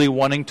 Truly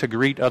wanting to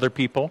greet other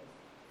people.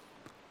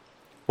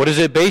 What is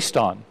it based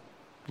on?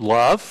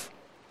 Love,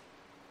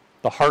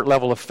 the heart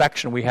level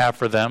affection we have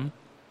for them.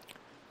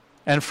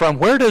 And from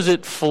where does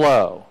it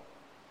flow?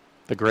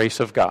 The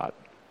grace of God.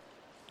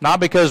 Not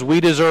because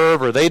we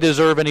deserve or they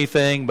deserve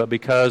anything, but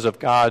because of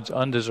God's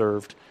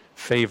undeserved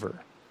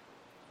favor.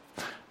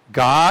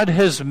 God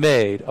has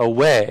made a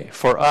way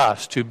for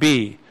us to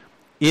be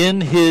in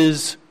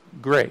His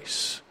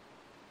grace,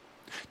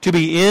 to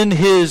be in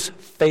His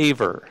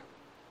favor,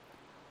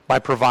 by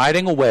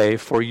providing a way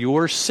for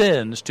your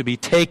sins to be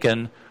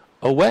taken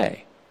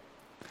away.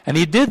 And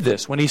He did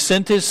this when He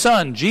sent His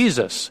Son,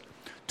 Jesus,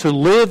 to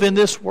live in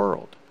this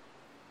world.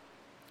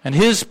 And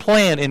His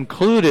plan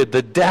included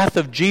the death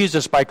of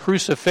Jesus by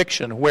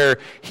crucifixion, where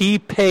He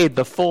paid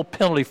the full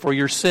penalty for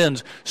your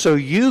sins so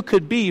you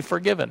could be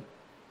forgiven.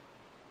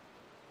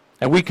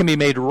 And we can be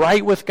made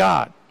right with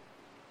God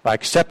by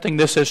accepting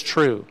this as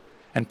true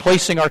and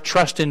placing our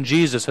trust in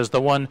Jesus as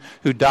the one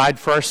who died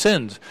for our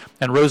sins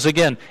and rose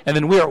again. And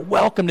then we are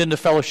welcomed into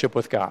fellowship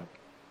with God.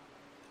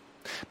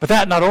 But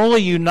that not only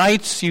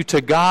unites you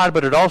to God,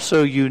 but it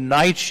also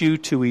unites you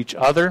to each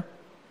other.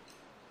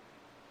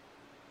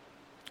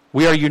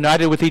 We are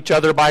united with each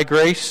other by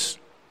grace.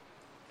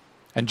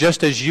 And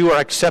just as you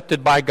are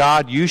accepted by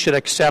God, you should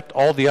accept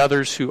all the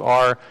others who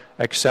are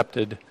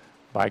accepted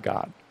by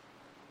God.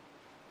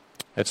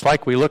 It's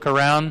like we look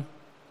around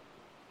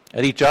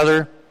at each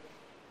other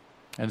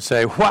and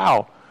say,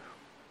 wow,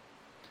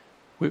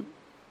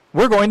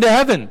 we're going to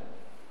heaven.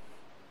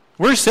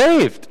 We're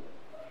saved.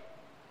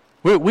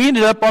 We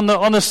ended up on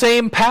the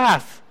same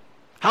path.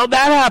 How'd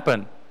that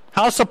happen?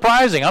 How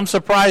surprising. I'm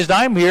surprised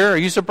I'm here. Are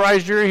you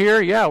surprised you're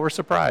here? Yeah, we're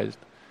surprised.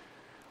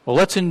 Well,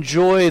 let's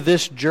enjoy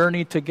this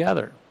journey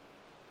together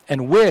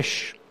and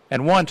wish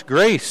and want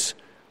grace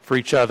for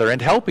each other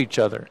and help each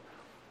other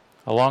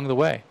along the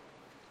way.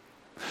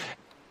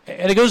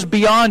 And it goes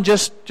beyond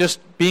just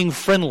being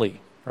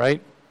friendly,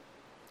 right?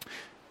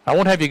 I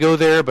won't have you go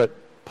there, but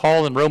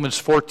Paul in Romans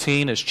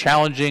 14 is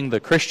challenging the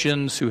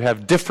Christians who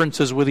have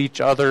differences with each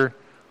other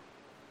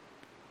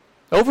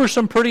over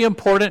some pretty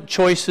important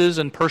choices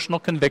and personal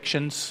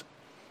convictions.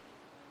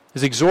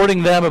 He's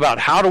exhorting them about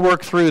how to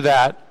work through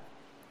that.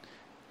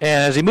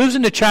 And as he moves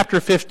into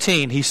chapter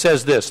 15, he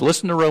says this.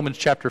 Listen to Romans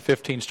chapter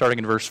 15, starting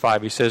in verse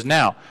 5. He says,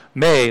 now,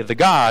 may the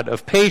God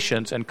of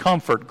patience and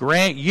comfort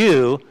grant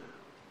you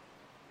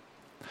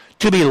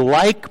to be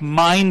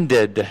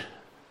like-minded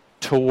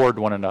toward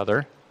one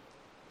another,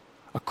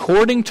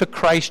 according to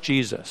Christ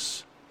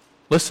Jesus.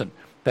 Listen,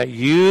 that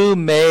you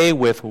may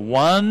with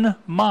one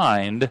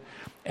mind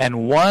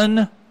and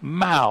one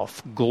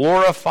mouth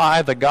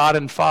glorify the God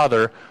and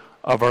Father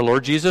of our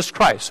Lord Jesus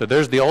Christ. So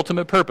there's the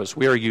ultimate purpose.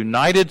 We are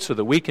united so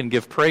that we can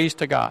give praise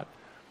to God.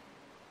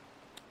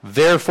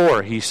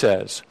 Therefore, he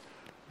says,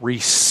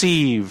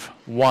 receive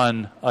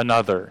one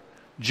another,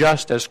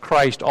 just as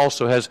Christ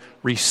also has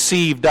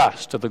received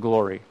us to the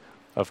glory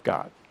of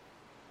God.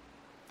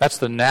 That's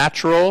the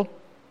natural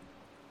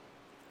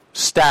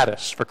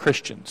status for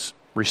Christians.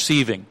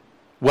 receiving,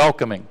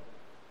 welcoming,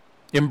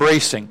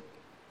 embracing,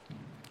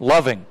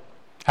 loving,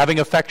 having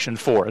affection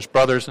for as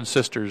brothers and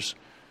sisters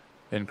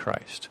in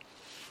Christ.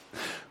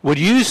 Would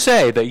you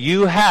say that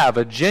you have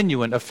a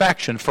genuine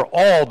affection for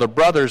all the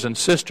brothers and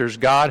sisters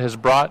God has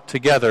brought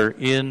together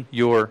in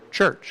your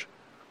church?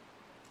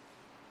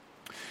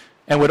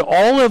 And would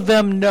all of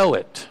them know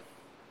it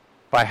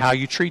by how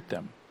you treat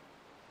them,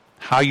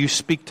 how you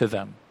speak to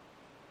them?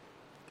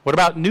 What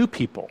about new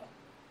people?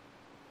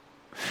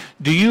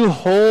 Do you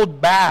hold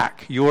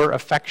back your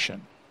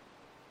affection?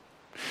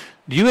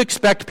 Do you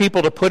expect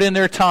people to put in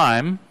their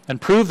time and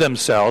prove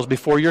themselves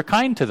before you're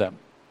kind to them?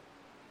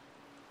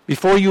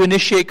 Before you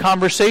initiate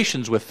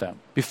conversations with them?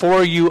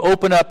 Before you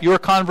open up your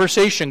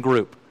conversation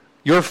group,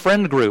 your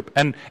friend group,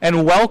 and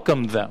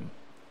welcome them?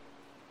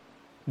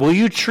 Will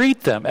you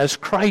treat them as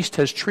Christ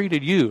has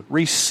treated you?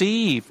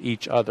 Receive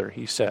each other,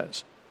 he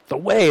says, the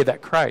way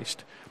that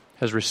Christ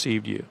has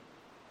received you.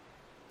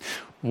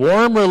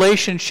 Warm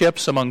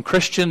relationships among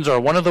Christians are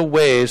one of the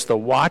ways the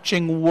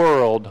watching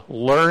world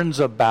learns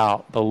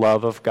about the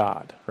love of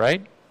God,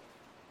 right?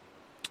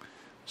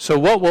 So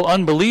what will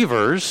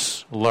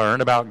unbelievers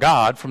learn about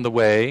God from the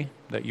way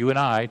that you and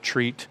I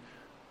treat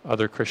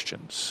other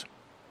Christians?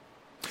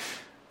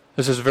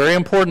 This is very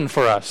important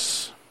for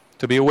us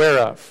to be aware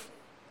of.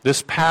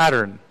 This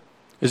pattern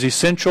is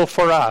essential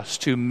for us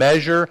to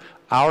measure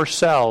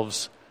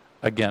ourselves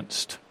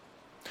against.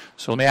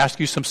 So let me ask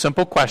you some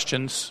simple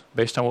questions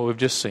based on what we've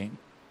just seen.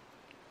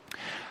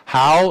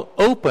 How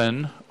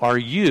open are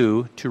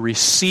you to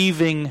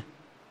receiving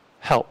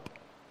help?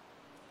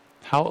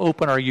 How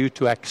open are you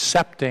to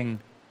accepting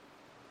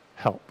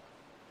help?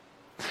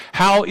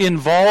 How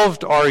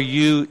involved are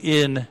you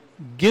in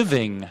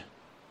giving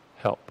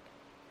help?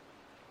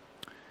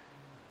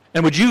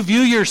 And would you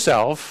view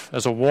yourself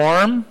as a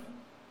warm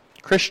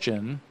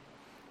Christian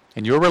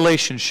in your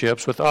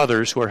relationships with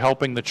others who are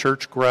helping the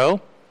church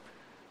grow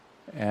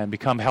and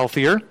become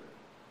healthier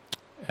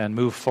and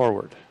move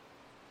forward?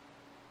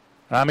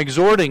 And I'm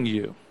exhorting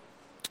you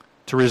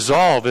to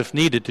resolve, if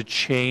needed, to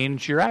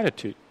change your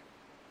attitude.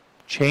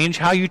 Change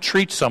how you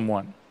treat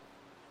someone.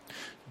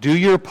 Do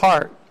your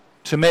part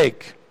to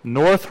make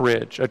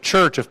Northridge a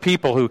church of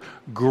people who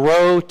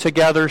grow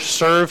together,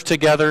 serve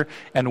together,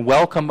 and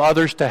welcome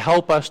others to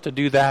help us to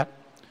do that,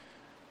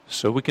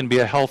 so we can be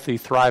a healthy,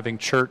 thriving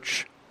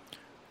church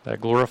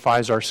that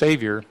glorifies our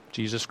Savior,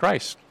 Jesus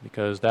Christ,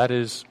 because that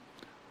is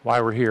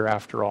why we're here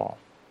after all.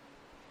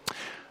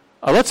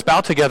 Let's bow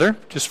together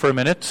just for a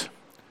minute,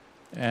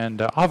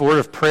 and I'll have a word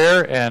of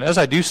prayer, and as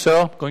I do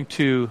so, I'm going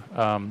to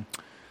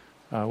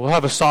we'll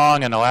have a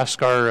song, and I'll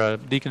ask our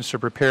deacons to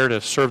prepare to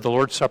serve the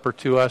Lord's Supper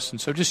to us.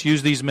 And so just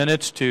use these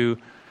minutes to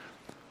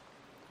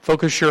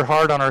focus your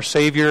heart on our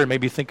Savior and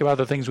maybe think about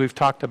the things we've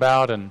talked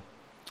about and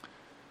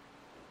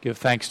give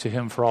thanks to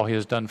Him for all He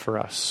has done for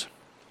us.